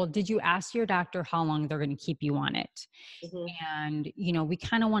 okay, well, did you ask your doctor how long they're going to keep you on it? Mm-hmm. And, we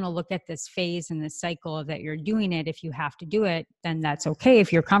kind of want to look at this phase and this cycle of that you're doing it. If you have to do it, then that's okay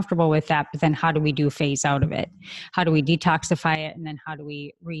if you're comfortable with that. But then how do we do phase out of it? How do we detoxify it? And then how do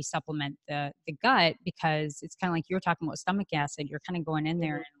we resupplement the gut? Because it's kind of like you're talking about stomach acid. You're kind of going in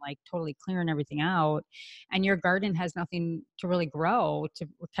there Mm-hmm. and like totally clearing everything out. And your garden has nothing to really grow to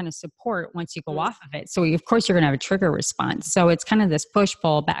kind of support once you go off of it. So of course you're going to have a trigger response. So it's kind of this push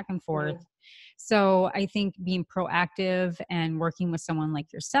pull back and forth. Mm-hmm. So I think being proactive and working with someone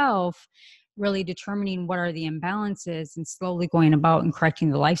like yourself, really determining what are the imbalances and slowly going about and correcting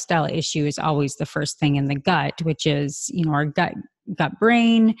the lifestyle issue is always the first thing in the gut, which is, our gut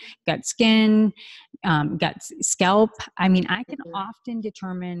brain, gut skin, gut scalp. I mean, I can Mm-hmm. often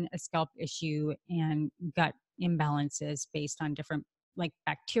determine a scalp issue and gut imbalances based on different like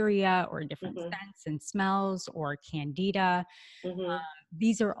bacteria or different Mm-hmm. scents and smells or candida. Mm-hmm.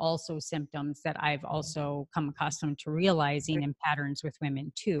 These are also symptoms that I've also come accustomed to realizing in patterns with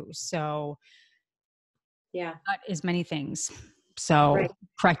women too. So Yeah. that is many things. So Right.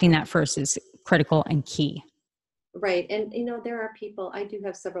 correcting that first is critical and key. Right. And, there are people, I do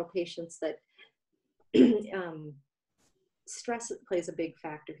have several patients that um, stress plays a big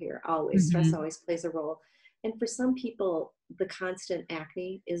factor here. Always. Stress Mm-hmm. always plays a role. And for some people, the constant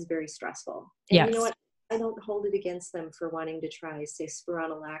acne is very stressful. And you know Yes. what? I don't hold it against them for wanting to try, say,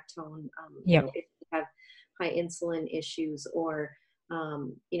 spironolactone, Yep. if they have high insulin issues or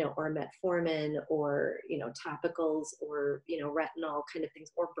metformin or, topicals or, retinol kind of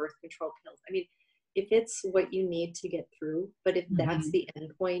things or birth control pills. I mean, if it's what you need to get through, but if that's Mm-hmm. the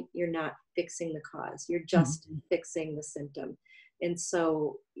end point, you're not fixing the cause, you're just Mm-hmm. fixing the symptom. And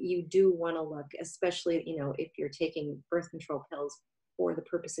so you do want to look, especially, if you're taking birth control pills for the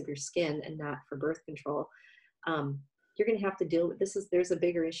purpose of your skin and not for birth control, um, you're going to have to deal with there's a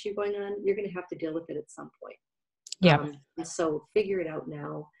bigger issue going on. You're going to have to deal with it at some point. Yep. And so figure it out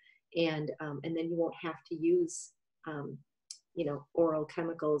now. And then you won't have to use, oral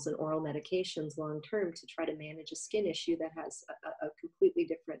chemicals and oral medications long term to try to manage a skin issue that has a completely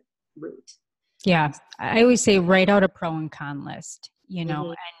different root. Yeah. I always say write out a pro and con list,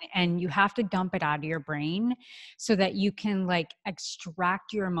 Mm-hmm. and you have to dump it out of your brain so that you can like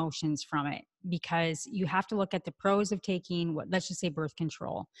extract your emotions from it, because you have to look at the pros of taking let's just say birth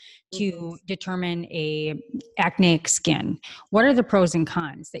control Mm-hmm. to determine a acneic skin. What are the pros and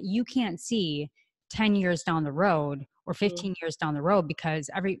cons that you can't see 10 years down the road or Mm-hmm. 15 years down the road? Because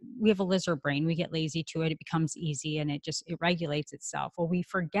we have a lizard brain, we get lazy to it, it becomes easy and it regulates itself. Well, we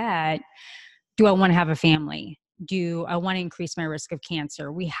forget, do I want to have a family? Do I want to increase my risk of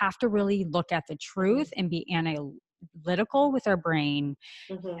cancer? We have to really look at the truth and be analytical with our brain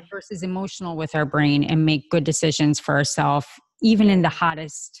Mm-hmm. versus emotional with our brain and make good decisions for ourselves, even in the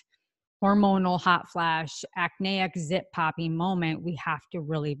hottest hormonal hot flash, acneic zit popping moment. We have to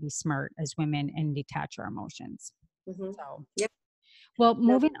really be smart as women and detach our emotions. Mm-hmm. So Yep. well, No.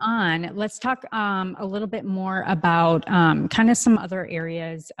 moving on, let's talk a little bit more about kind of some other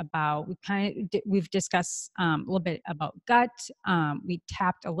areas about, we've discussed a little bit about gut. We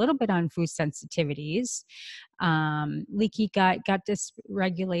tapped a little bit on food sensitivities, leaky gut, gut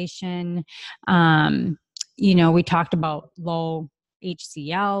dysregulation. We talked about low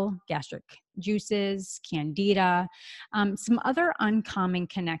HCl, gastric juices, candida, some other uncommon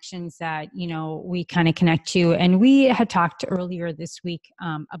connections that, we kind of connect to. And we had talked earlier this week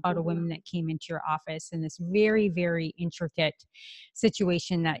about a Mm-hmm. woman that came into your office and this very, very intricate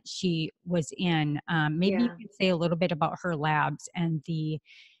situation that she was in. Maybe you Yeah. could say a little bit about her labs and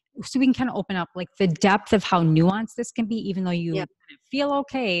so we can kind of open up like the depth of how nuanced this can be, even though you Yeah. kind of feel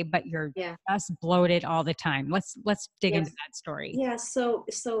okay, but you're Yeah. just bloated all the time. Let's dig into Yes. that story. Yeah. So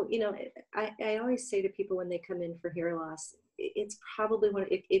I always say to people when they come in for hair loss, it's probably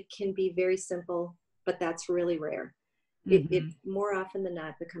it can be very simple, but that's really rare. It Hmm. more often than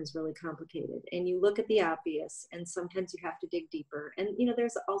not becomes really complicated, and you look at the obvious, and sometimes you have to dig deeper. And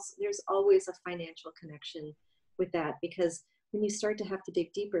there's always a financial connection with that, because when you start to have to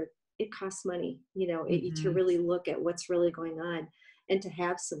dig deeper, it costs money, to Hmm. really look at what's really going on and to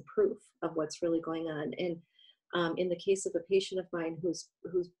have some proof of what's really going on. And in the case of a patient of mine whose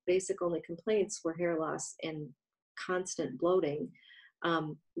basic only complaints were hair loss and constant bloating,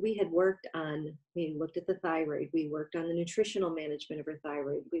 we looked at the thyroid, we worked on the nutritional management of her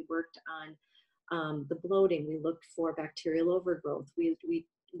thyroid, we worked on the bloating, we looked for bacterial overgrowth, we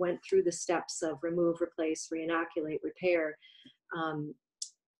went through the steps of remove, replace, reinoculate, repair. Um,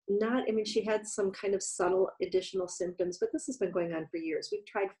 she had some kind of subtle additional symptoms, but this has been going on for years. We've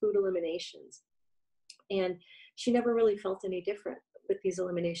tried food eliminations. And she never really felt any different with these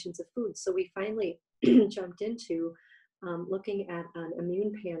eliminations of food. So we finally jumped into looking at an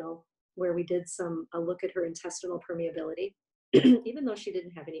immune panel where we did a look at her intestinal permeability, even though she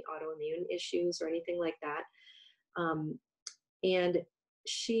didn't have any autoimmune issues or anything like that. And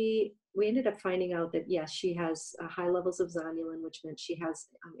we ended up finding out that, yes, she has high levels of zonulin, which meant she has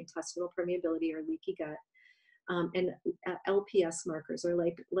intestinal permeability or leaky gut, and LPS markers or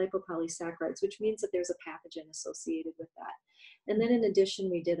like lipopolysaccharides, which means that there's a pathogen associated with that. And then in addition,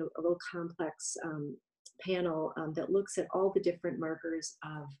 we did a real complex panel that looks at all the different markers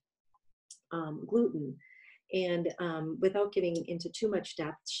of gluten. And without getting into too much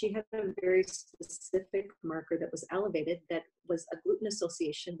depth, she had a very specific marker that was elevated that was a gluten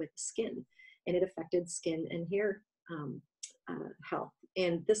association with skin, and it affected skin and hair health.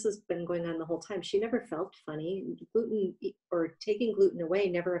 And this has been going on the whole time. She never felt funny. Gluten or taking gluten away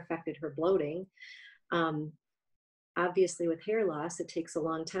never affected her bloating. Obviously, with hair loss, it takes a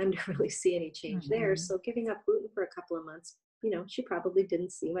long time to really see any change there. So giving up gluten for a couple of months, she probably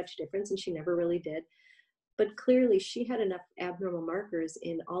didn't see much difference, and she never really did. But clearly, she had enough abnormal markers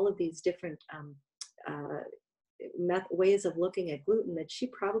in all of these different ways of looking at gluten that she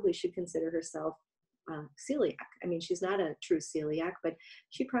probably should consider herself celiac. I mean, she's not a true celiac, but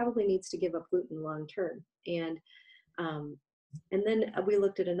she probably needs to give up gluten long term. And then we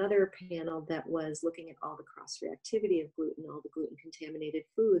looked at another panel that was looking at all the cross-reactivity of gluten, all the gluten-contaminated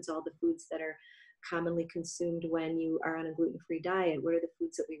foods, all the foods that are commonly consumed when you are on a gluten-free diet. What are the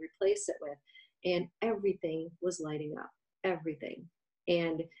foods that we replace it with? And everything was lighting up, everything.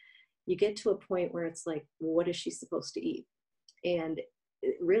 And you get to a point where it's like, well, what is she supposed to eat? And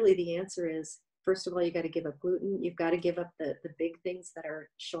really the answer is, first of all, you got to give up gluten. You've got to give up the big things that are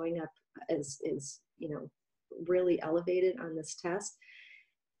showing up as really elevated on this test.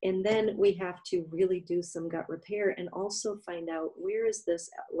 And then we have to really do some gut repair and also find out, where is this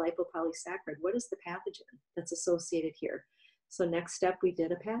lipopolysaccharide? What is the pathogen that's associated here? So next step, we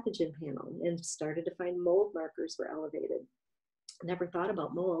did a pathogen panel and started to find mold markers were elevated. Never thought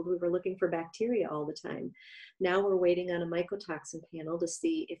about mold. We were looking for bacteria all the time. Now we're waiting on a mycotoxin panel to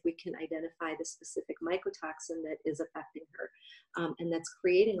see if we can identify the specific mycotoxin that is affecting her, and that's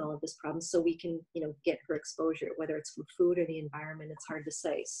creating all of this problem, so we can, get her exposure, whether it's from food or the environment. It's hard to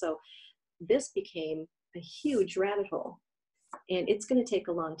say. So this became a huge rabbit hole. And it's going to take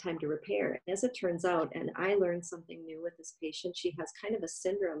a long time to repair. As it turns out, and I learned something new with this patient, she has kind of a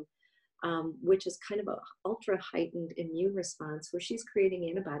syndrome, which is kind of an ultra heightened immune response where she's creating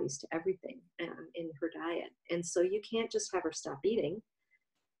antibodies to everything in her diet. And so you can't just have her stop eating.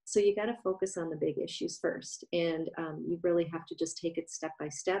 So you got to focus on the big issues first. And you really have to just take it step by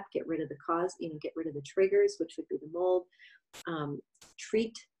step, get rid of the cause, get rid of the triggers, which would be the mold,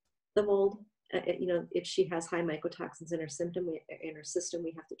 treat the mold. If she has high mycotoxins in her system,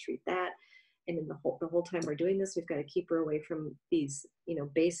 we have to treat that. And in the whole time we're doing this, we've got to keep her away from these,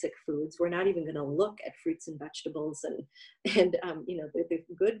 basic foods. We're not even going to look at fruits and vegetables and the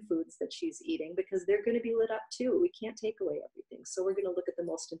good foods that she's eating, because they're going to be lit up too. We can't take away everything. So we're going to look at the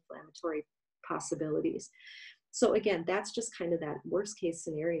most inflammatory possibilities. So again, that's just kind of that worst case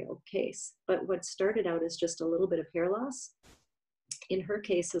scenario case. But what started out as just a little bit of hair loss, in her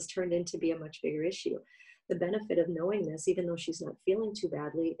case, has turned into be a much bigger issue. The benefit of knowing this, even though she's not feeling too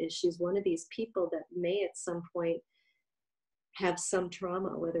badly, is she's one of these people that may at some point have some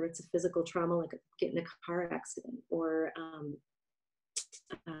trauma, whether it's a physical trauma, like getting in a car accident, or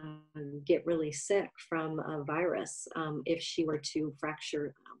get really sick from a virus. If she were to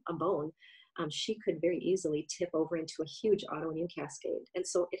fracture a bone, she could very easily tip over into a huge autoimmune cascade. And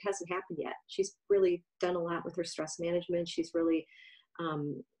so it hasn't happened yet. She's really done a lot with her stress management. She's really,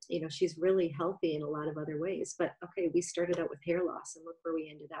 she's really healthy in a lot of other ways. But okay, we started out with hair loss, and look where we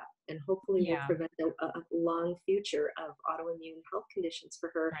ended up. And hopefully we'll prevent a long future of autoimmune health conditions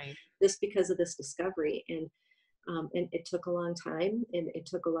for her, just because of this discovery. And it took a long time, and it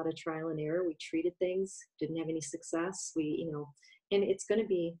took a lot of trial and error. We treated things, didn't have any success. And it's going to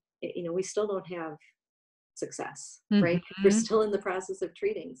be, we still don't have success, right? We're still in the process of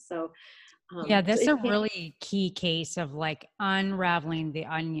treating. So that's a really key case of like unraveling the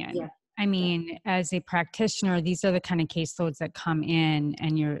onion. Yeah. I mean, as a practitioner, these are the kind of caseloads that come in,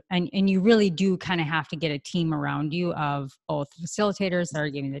 and you really do kind of have to get a team around you of both facilitators that are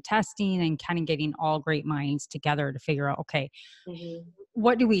giving the testing and kind of getting all great minds together to figure out, okay,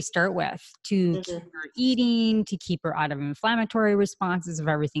 what do we start with to keep her eating, to keep her out of inflammatory responses of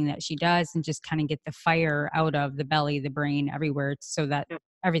everything that she does, and just kind of get the fire out of the belly, the brain, everywhere, so that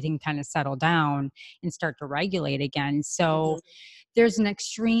everything kind of settle down and start to regulate again. So there's an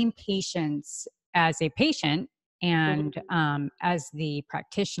extreme patience as a patient and Mhm. as the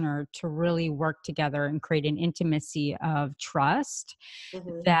practitioner to really work together and create an intimacy of trust,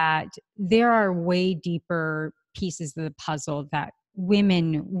 Mhm. that there are way deeper pieces of the puzzle that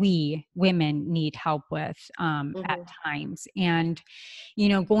we women need help with at Mhm. times. And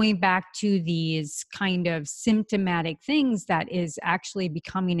going back to these kind of symptomatic things that is actually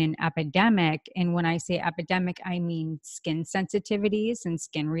becoming an epidemic. And when I say epidemic, I mean skin sensitivities and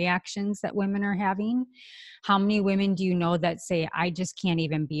skin reactions that women are having. How many women do you know that say, I just can't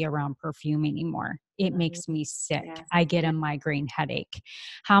even be around perfume anymore? It Mhm. makes me sick. Yes. I get Yeah. a migraine headache.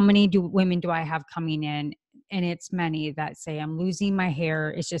 How many women do I have coming in? And it's many that say, I'm losing my hair.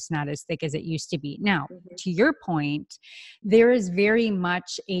 It's just not as thick as it used to be. Now, Mhm. to your point, there is very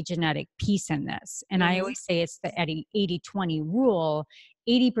much a genetic piece in this. And I Mhm. always say it's the 80-20 rule.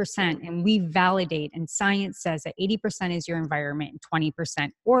 Yeah. 80%, and we validate, and science says that 80% is your environment and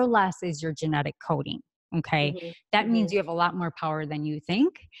 20% or less is your genetic coding. Okay. Mhm. That means Mhm. you have a lot more power than you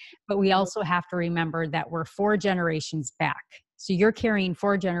think. But we Mhm. also have to remember that we're 4 generations back. So you're carrying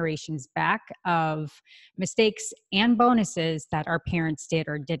 4 generations back of mistakes and bonuses that our parents did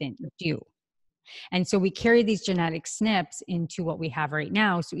or didn't do. And so we carry these genetic snips into what we have right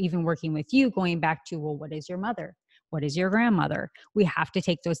now. So even working with you, going back to, well, what is your mother? What is your grandmother? We have to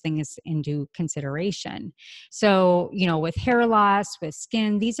take those things into consideration. So, with hair loss, with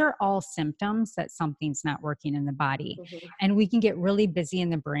skin, these are all symptoms that something's not working in the body. Mhm. And we can get really busy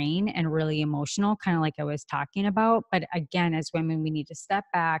in the brain and really emotional, kind of like I was talking about. But again, as women, we need to step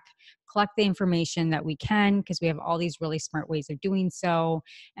back, collect the information that we can, because we have all these really smart ways of doing so,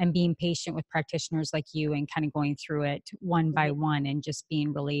 and being patient with practitioners like you and kind of going through it one by Mhm. one and just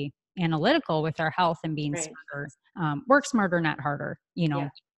being really analytical with our health and being Right. smarter. Work smarter, not harder. Yeah.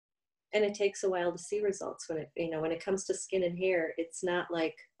 And it takes a while to see results when it comes to skin and hair. It's not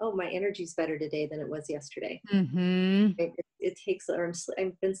like, oh, my energy's better today than it was yesterday. Mm-hmm. It takes, or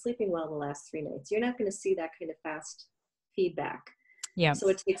I've been sleeping well the last 3 nights. You're not going to see that kind of fast feedback. Yeah. So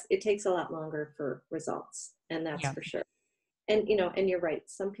it takes a lot longer for results, and that's Yeah. for sure. And you're right.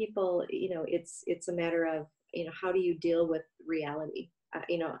 Some people, it's a matter of, how do you deal with reality?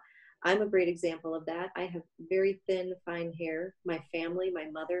 I'm a great example of that. I have very thin, fine hair. My family,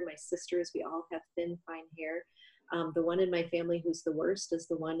 my mother, my sisters, we all have thin, fine hair. The one in my family who's the worst is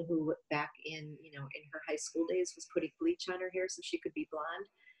the one who back in her high school days was putting bleach on her hair so she could be blonde.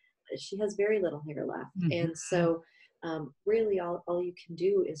 She has very little hair left. And Mm-hmm. so really all you can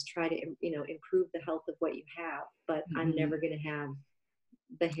do is try to, improve the health of what you have, but I'm Mm-hmm. never going to have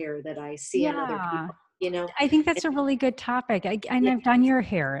the hair that I see in other Yeah. people. I think that's And, a really good topic. And yeah. I've done your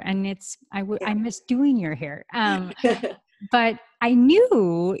hair, and I Yeah. miss doing your hair. But I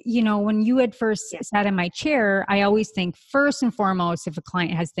knew, when you had first Yeah. sat in my chair, I always think first and foremost, if a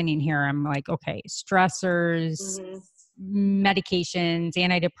client has thinning hair, I'm like, okay, stressors, Hmm. medications,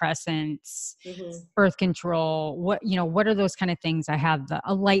 antidepressants, Hmm. birth control, what are those kind of things? I have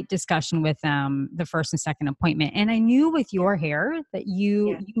a light discussion with them the first and second appointment. And I knew with Yeah. your hair that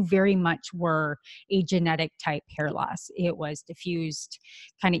you Yeah. very much were a genetic type hair loss. It was diffused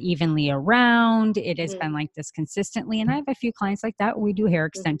kind of evenly around. It has Hmm. been like this consistently. And I have a few clients like that we do hair Hmm.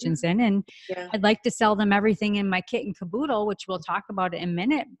 extensions in, and Yeah. I'd like to sell them everything in my kit and caboodle, which we'll talk about in a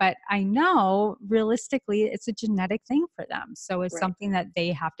minute. But I know realistically it's a genetic thing for them. So it's Right. something that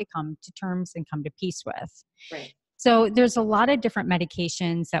they have to come to terms and come to peace with. Right. So there's a lot of different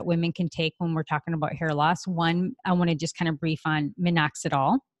medications that women can take when we're talking about hair loss. One, I want to just kind of brief on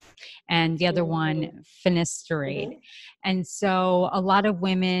minoxidil, and the other one, Hmm. finasteride. Hmm. And so a lot of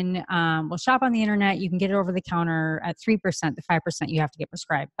women will shop on the internet. You can get it over the counter at 3%. The 5% you have to get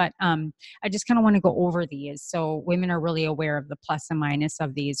prescribed. But I just kind of want to go over these so women are really aware of the plus and minus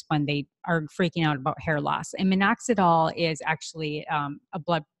of these when they are freaking out about hair loss. And minoxidil is actually a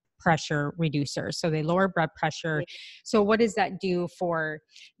blood pressure reducer. So they lower blood pressure. Yeah. So what does that do for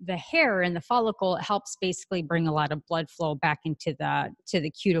the hair and the follicle? It helps basically bring a lot of blood flow back into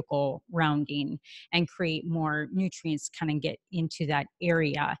the cuticle rounding and create more nutrients, kind of get into that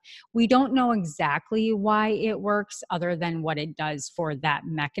area. We don't know exactly why it works other than what it does for that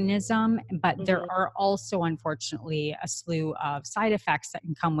mechanism, but there Hmm. are also unfortunately a slew of side effects that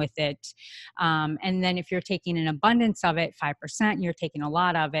can come with it. And then if you're taking an abundance of it, 5%, you're taking a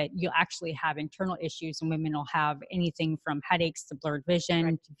lot of it, you'll actually have internal issues, and women will have anything from headaches to blurred Right.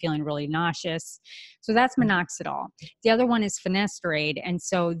 vision to feeling really nauseous. So that's minoxidil. The other one is finasteride. And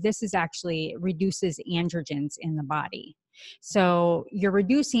so this is actually reduces androgens in the body. So you're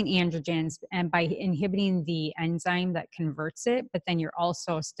reducing androgens and by inhibiting the enzyme that converts it, but then you're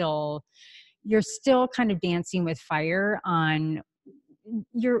still kind of dancing with fire on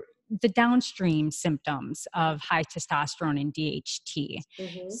the downstream symptoms of high testosterone and DHT.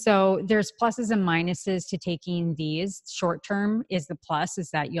 Mm-hmm. So there's pluses and minuses to taking these. Short term is the plus, is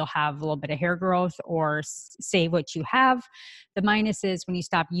that you'll have a little bit of hair growth or save what you have. The minus is when you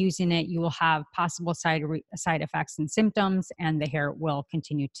stop using it, you will have possible side effects and symptoms, and the hair will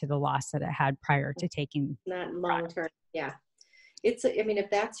continue to the loss that it had prior to taking. Not long term. Yeah. I mean, if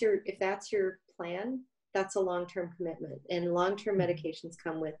that's your plan, that's a long-term commitment, and long-term medications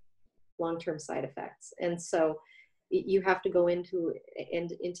come with long-term side effects. And so you have to go into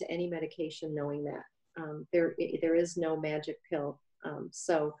any medication knowing that there is no magic pill.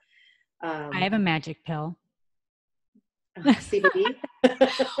 I have a magic pill. CBD.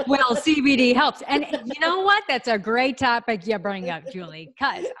 Well, CBD helps. And you know what? That's a great topic you bring up, Julie,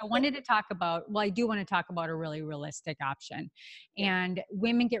 because I wanted to talk about, I do want to talk about a really realistic option. And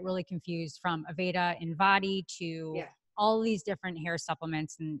women get really confused from Aveda and Vadi to all these different hair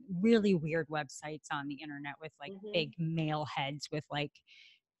supplements and really weird websites on the internet with like big male heads with like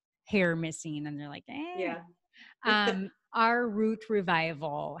hair missing. And they're like, our Root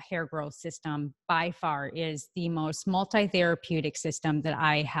Revival hair growth system by far is the most multi-therapeutic system that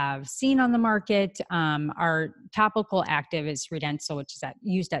I have seen on the market. Our topical active is Redenso, which is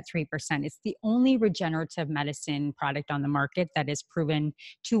used at 3%. It's the only regenerative medicine product on the market that is proven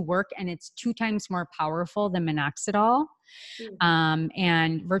to work, and it's 2 times more powerful than minoxidil.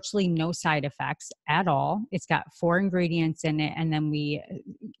 And virtually no side effects at all. It's got 4 ingredients in it. And then we,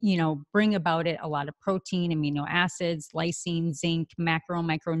 bring about it a lot of protein, amino acids, lysine, zinc, macro,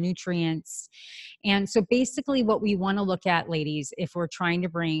 micronutrients. And so basically what we want to look at, ladies, if we're trying to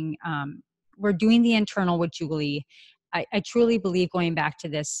bring, we're doing the internal with Julie. I truly believe, going back to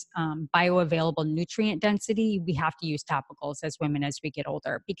this bioavailable nutrient density, we have to use topicals as women as we get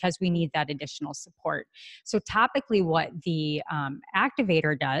older because we need that additional support. So topically, what the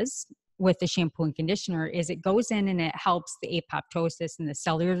activator does with the shampoo and conditioner is it goes in and it helps the apoptosis and the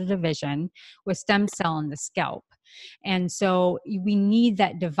cellular division with stem cell in the scalp. And so we need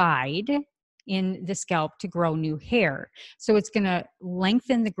that divide in the scalp to grow new hair. So it's going to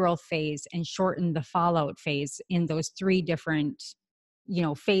lengthen the growth phase and shorten the fallout phase in those 3 different,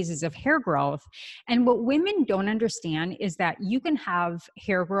 phases of hair growth. And what women don't understand is that you can have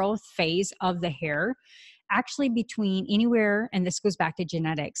hair growth phase of the hair actually between anywhere, and this goes back to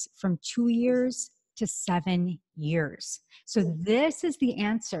genetics, from 2 years to 7 years. So this is the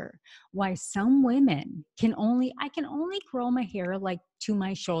answer why some women I can only grow my hair like to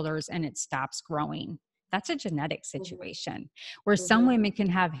my shoulders and it stops growing. That's a genetic situation where some women can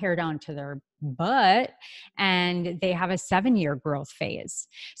have hair down to their butt and they have a 7-year growth phase.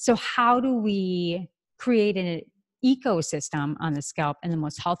 So how do we create an ecosystem on the scalp in the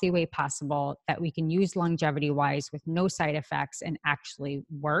most healthy way possible that we can use longevity wise with no side effects and actually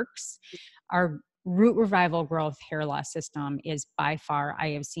works? Our Root Revival Growth Hair Loss System is by far, I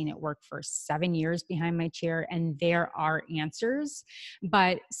have seen it work for 7 years behind my chair, and there are answers.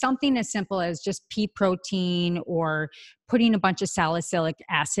 But something as simple as just pea protein or putting a bunch of salicylic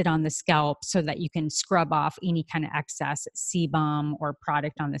acid on the scalp so that you can scrub off any kind of excess sebum or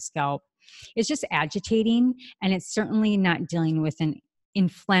product on the scalp, it's just agitating, and it's certainly not dealing with an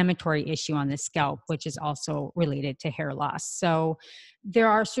inflammatory issue on the scalp, which is also related to hair loss. So there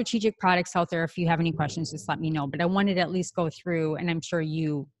are strategic products out there. If you have any questions, just let me know. But I wanted to at least go through, and I'm sure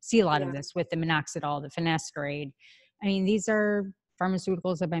you see a lot of this with the minoxidil, the finasteride. I mean, these are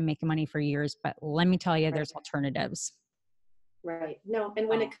pharmaceuticals that have been making money for years, but let me tell you, there's alternatives. Right. No, and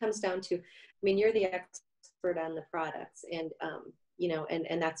when it comes down to, you're the expert on the products, and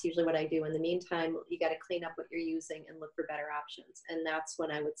and that's usually what I do. In the meantime, you got to clean up what you're using and look for better options. And that's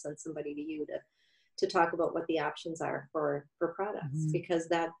when I would send somebody to you to talk about what the options are for products, because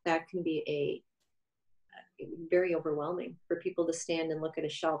that can be a very overwhelming for people to stand and look at a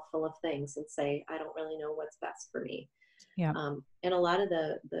shelf full of things and say, I don't really know what's best for me. Yeah. And a lot of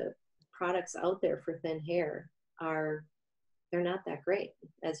the products out there for thin hair they're not that great.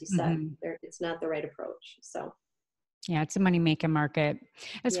 As you said, it's not the right approach. So yeah, it's a money-making market.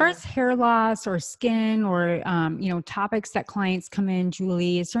 As far as hair loss or skin or, topics that clients come in,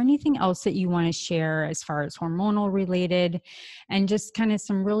 Julie, is there anything else that you want to share as far as hormonal related and just kind of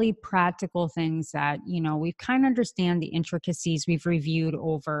some really practical things that, we kind of understand the intricacies we've reviewed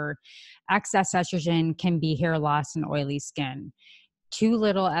over excess estrogen can be hair loss and oily skin. Too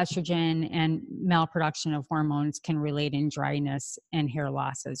little estrogen and malproduction of hormones can relate in dryness and hair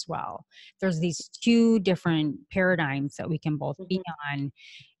loss as well. There's these 2 different paradigms that we can both be on.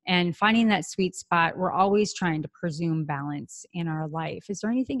 and finding that sweet spot. We're always trying to presume balance in our life. Is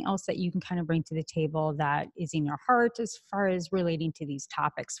there anything else that you can kind of bring to the table that is in your heart as far as relating to these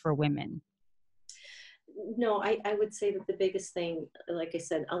topics for women? No, I would say that the biggest thing, like I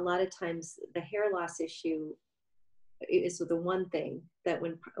said, a lot of times the hair loss issue is the one thing that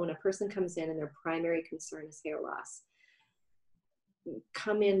when a person comes in and their primary concern is hair loss,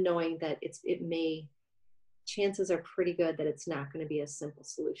 come in knowing that chances are pretty good that it's not going to be a simple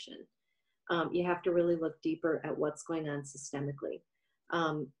solution. You have to really look deeper at what's going on systemically.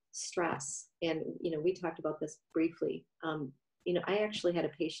 Stress, and we talked about this briefly. I actually had a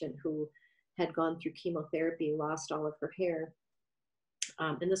patient who had gone through chemotherapy, lost all of her hair,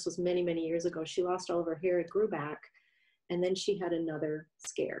 and this was many, many years ago. She lost all of her hair, it grew back, and then she had another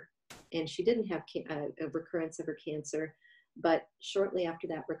scare, and she didn't have a recurrence of her cancer, but shortly after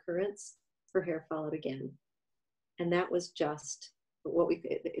that recurrence, her hair followed again. And that was just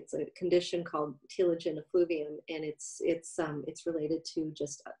it's a condition called telogen effluvium, and it's related to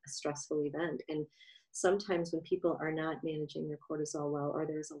just a stressful event. And sometimes when people are not managing their cortisol well, or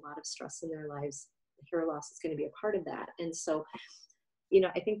there's a lot of stress in their lives, hair loss is going to be a part of that. And so,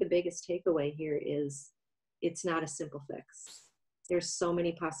 I think the biggest takeaway here is it's not a simple fix. There's so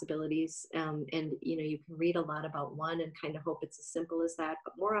many possibilities, and you can read a lot about one and kind of hope it's as simple as that,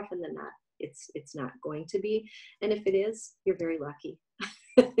 but more often than not, it's not going to be. And if it is, you're very lucky.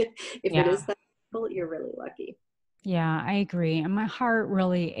 If it is that simple, you're really lucky. Yeah, I agree. And my heart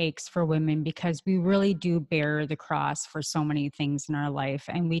really aches for women because we really do bear the cross for so many things in our life.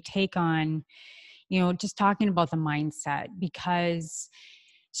 And we take on, just talking about the mindset, because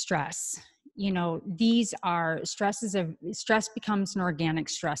stress, stress becomes an organic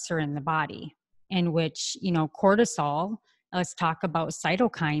stressor in the body, in which, cortisol, let's talk about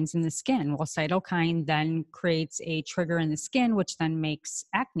cytokines in the skin. Well, cytokine then creates a trigger in the skin, which then makes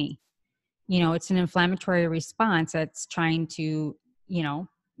acne. It's an inflammatory response that's trying to,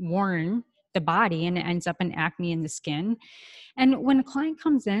 warn the body, and it ends up in acne in the skin. And when a client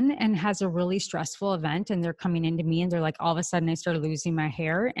comes in and has a really stressful event, and they're coming into me and they're like, all of a sudden I started losing my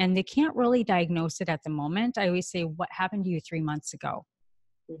hair, and they can't really diagnose it at the moment, I always say, what happened to you 3 months ago?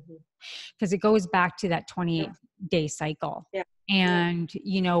 Because it goes back to that 28-day cycle. Yeah. And,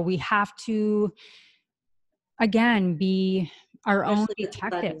 we have to, again, be our own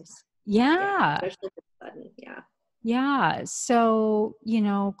detectives. Yeah. Especially if it's sudden. Yeah. Yeah. So,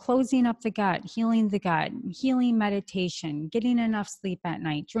 closing up the gut, healing meditation, getting enough sleep at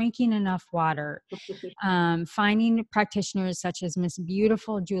night, drinking enough water, finding practitioners such as Miss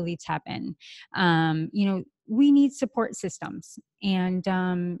Beautiful Julie Teppan. We need support systems, and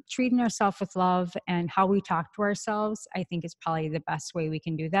treating ourselves with love and how we talk to ourselves, I think, is probably the best way we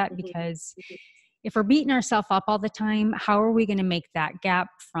can do that. Because if we're beating ourselves up all the time, how are we going to make that gap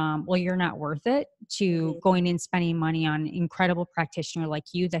from, well, you're not worth it, to going and spending money on an incredible practitioner like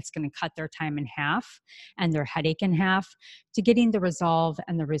you that's going to cut their time in half and their headache in half, to getting the resolve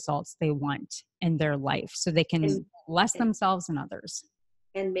and the results they want in their life so they can bless themselves and others.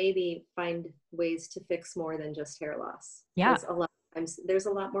 And maybe find ways to fix more than just hair loss. Yeah. Because a lot of times there's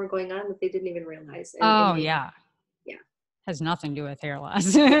a lot more going on that they didn't even realize. Yeah. Has nothing to do with hair loss.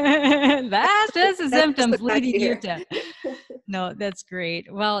 That's just a That's symptom just leading you to. No, that's great.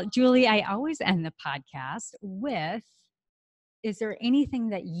 Well, Julie, I always end the podcast with, is there anything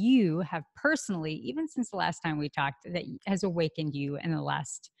that you have personally, even since the last time we talked, that has awakened you in the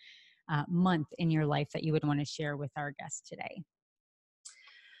last month in your life that you would want to share with our guest today?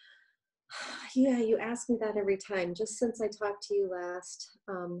 Yeah, you ask me that every time. Just since I talked to you last,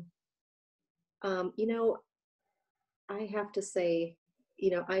 I have to say,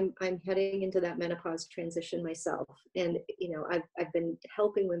 I'm heading into that menopause transition myself, and I've been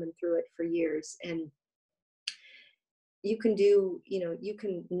helping women through it for years. And you can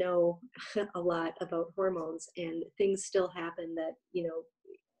know a lot about hormones, and things still happen that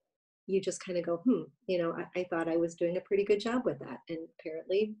you just kind of go, I thought I was doing a pretty good job with that, and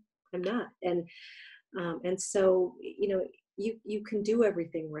apparently I'm not. And so you can do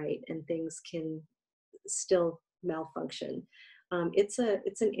everything right, and things can still malfunction. It's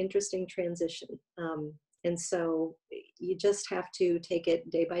an interesting transition, and so you just have to take it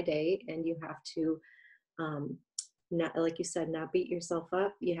day by day, and you have to not, like you said, not beat yourself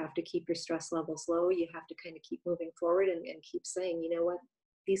up. You have to keep your stress levels low. You have to kind of keep moving forward, and keep saying, you know what,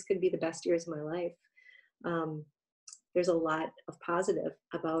 these could be the best years of my life. There's a lot of positive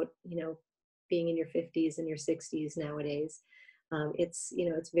about being in your 50s and your 60s nowadays.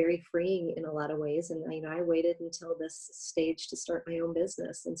 It's very freeing in a lot of ways. And I waited until this stage to start my own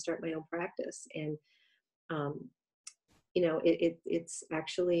business and start my own practice. And it's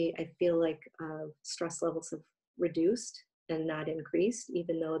actually, I feel like stress levels have reduced and not increased,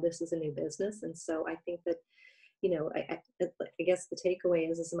 even though this is a new business. And so I think that, I guess the takeaway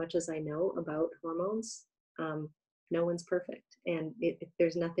is, as much as I know about hormones, no one's perfect. And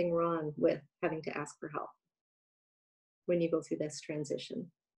there's nothing wrong with having to ask for help when you go through this transition,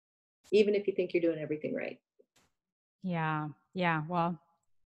 even if you think you're doing everything right. Yeah. Yeah. Well,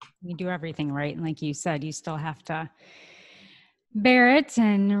 you do everything right. And like you said, you still have to bear it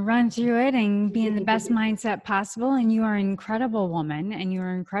and run through it and be in the best mindset possible. And you are an incredible woman and you're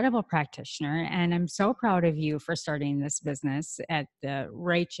an incredible practitioner. And I'm so proud of you for starting this business at the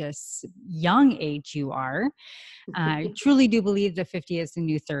righteous young age you are. I truly do believe that 50 is the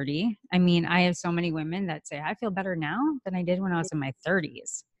new 30. I mean, I have so many women that say, I feel better now than I did when I was in my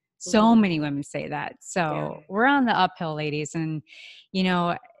 30s. So many women say that. So we're on the uphill, ladies. And,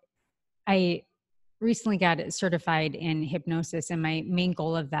 I recently got certified in hypnosis, and my main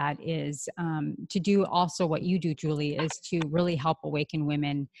goal of that is to do also what you do, Julie, is to really help awaken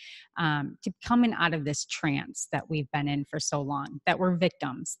women to coming out of this trance that we've been in for so long, that we're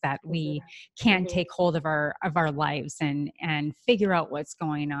victims, that we can't take hold of our lives and figure out what's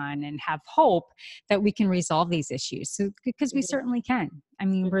going on and have hope that we can resolve these issues. So because we certainly can. I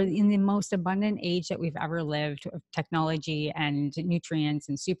mean, we're in the most abundant age that we've ever lived of technology and nutrients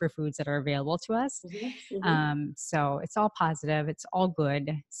and superfoods that are available to us. So it's all positive. It's all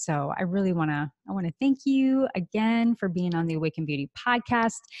good. So I really want to thank you again for being on the Awaken Beauty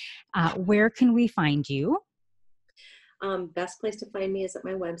podcast. Where can we find you? Best place to find me is at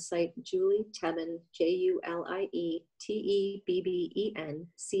my website, Julie Tebben,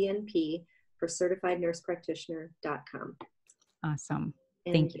 JulietteBebben, for certifiednursepractitioner.com. Awesome.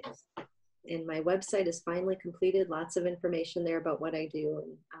 Thank you. And my website is finally completed. Lots of information there about what I do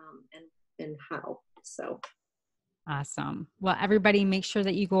and how. So awesome. Well, everybody, make sure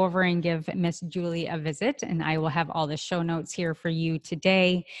that you go over and give Miss Julie a visit, and I will have all the show notes here for you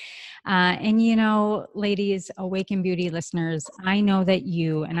today. And ladies, Awaken Beauty listeners, I know that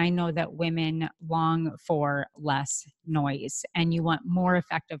you and I know that women long for less noise, and you want more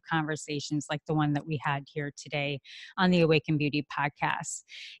effective conversations like the one that we had here today on the Awaken Beauty podcast.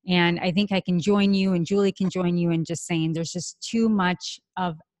 And I think I can join you, and Julie can join you in just saying there's just too much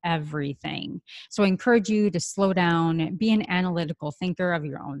of everything. So I encourage you to slow down, be an analytical thinker of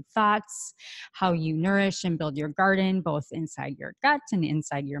your own thoughts, how you nourish and build your garden, both inside your gut and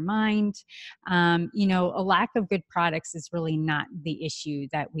inside your mind. A lack of good products is really not the issue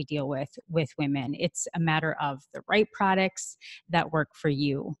that we deal with women. It's a matter of the right products that work for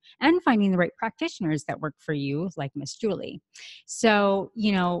you and finding the right practitioners that work for you, like Miss Julie. So,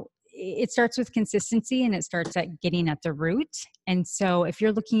 it starts with consistency, and it starts at getting at the root. And so if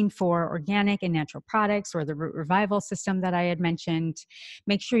you're looking for organic and natural products or the root revival system that I had mentioned,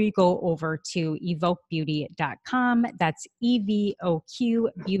 make sure you go over to evoquebeauty.com. That's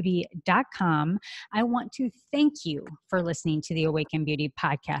EVOQbeauty.com. I want to thank you for listening to the Awaken Beauty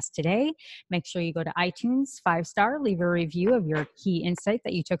podcast today. Make sure you go to iTunes, 5-star, leave a review of your key insight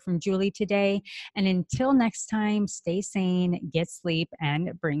that you took from Julie today. And until next time, stay sane, get sleep,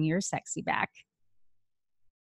 and bring your sexy back.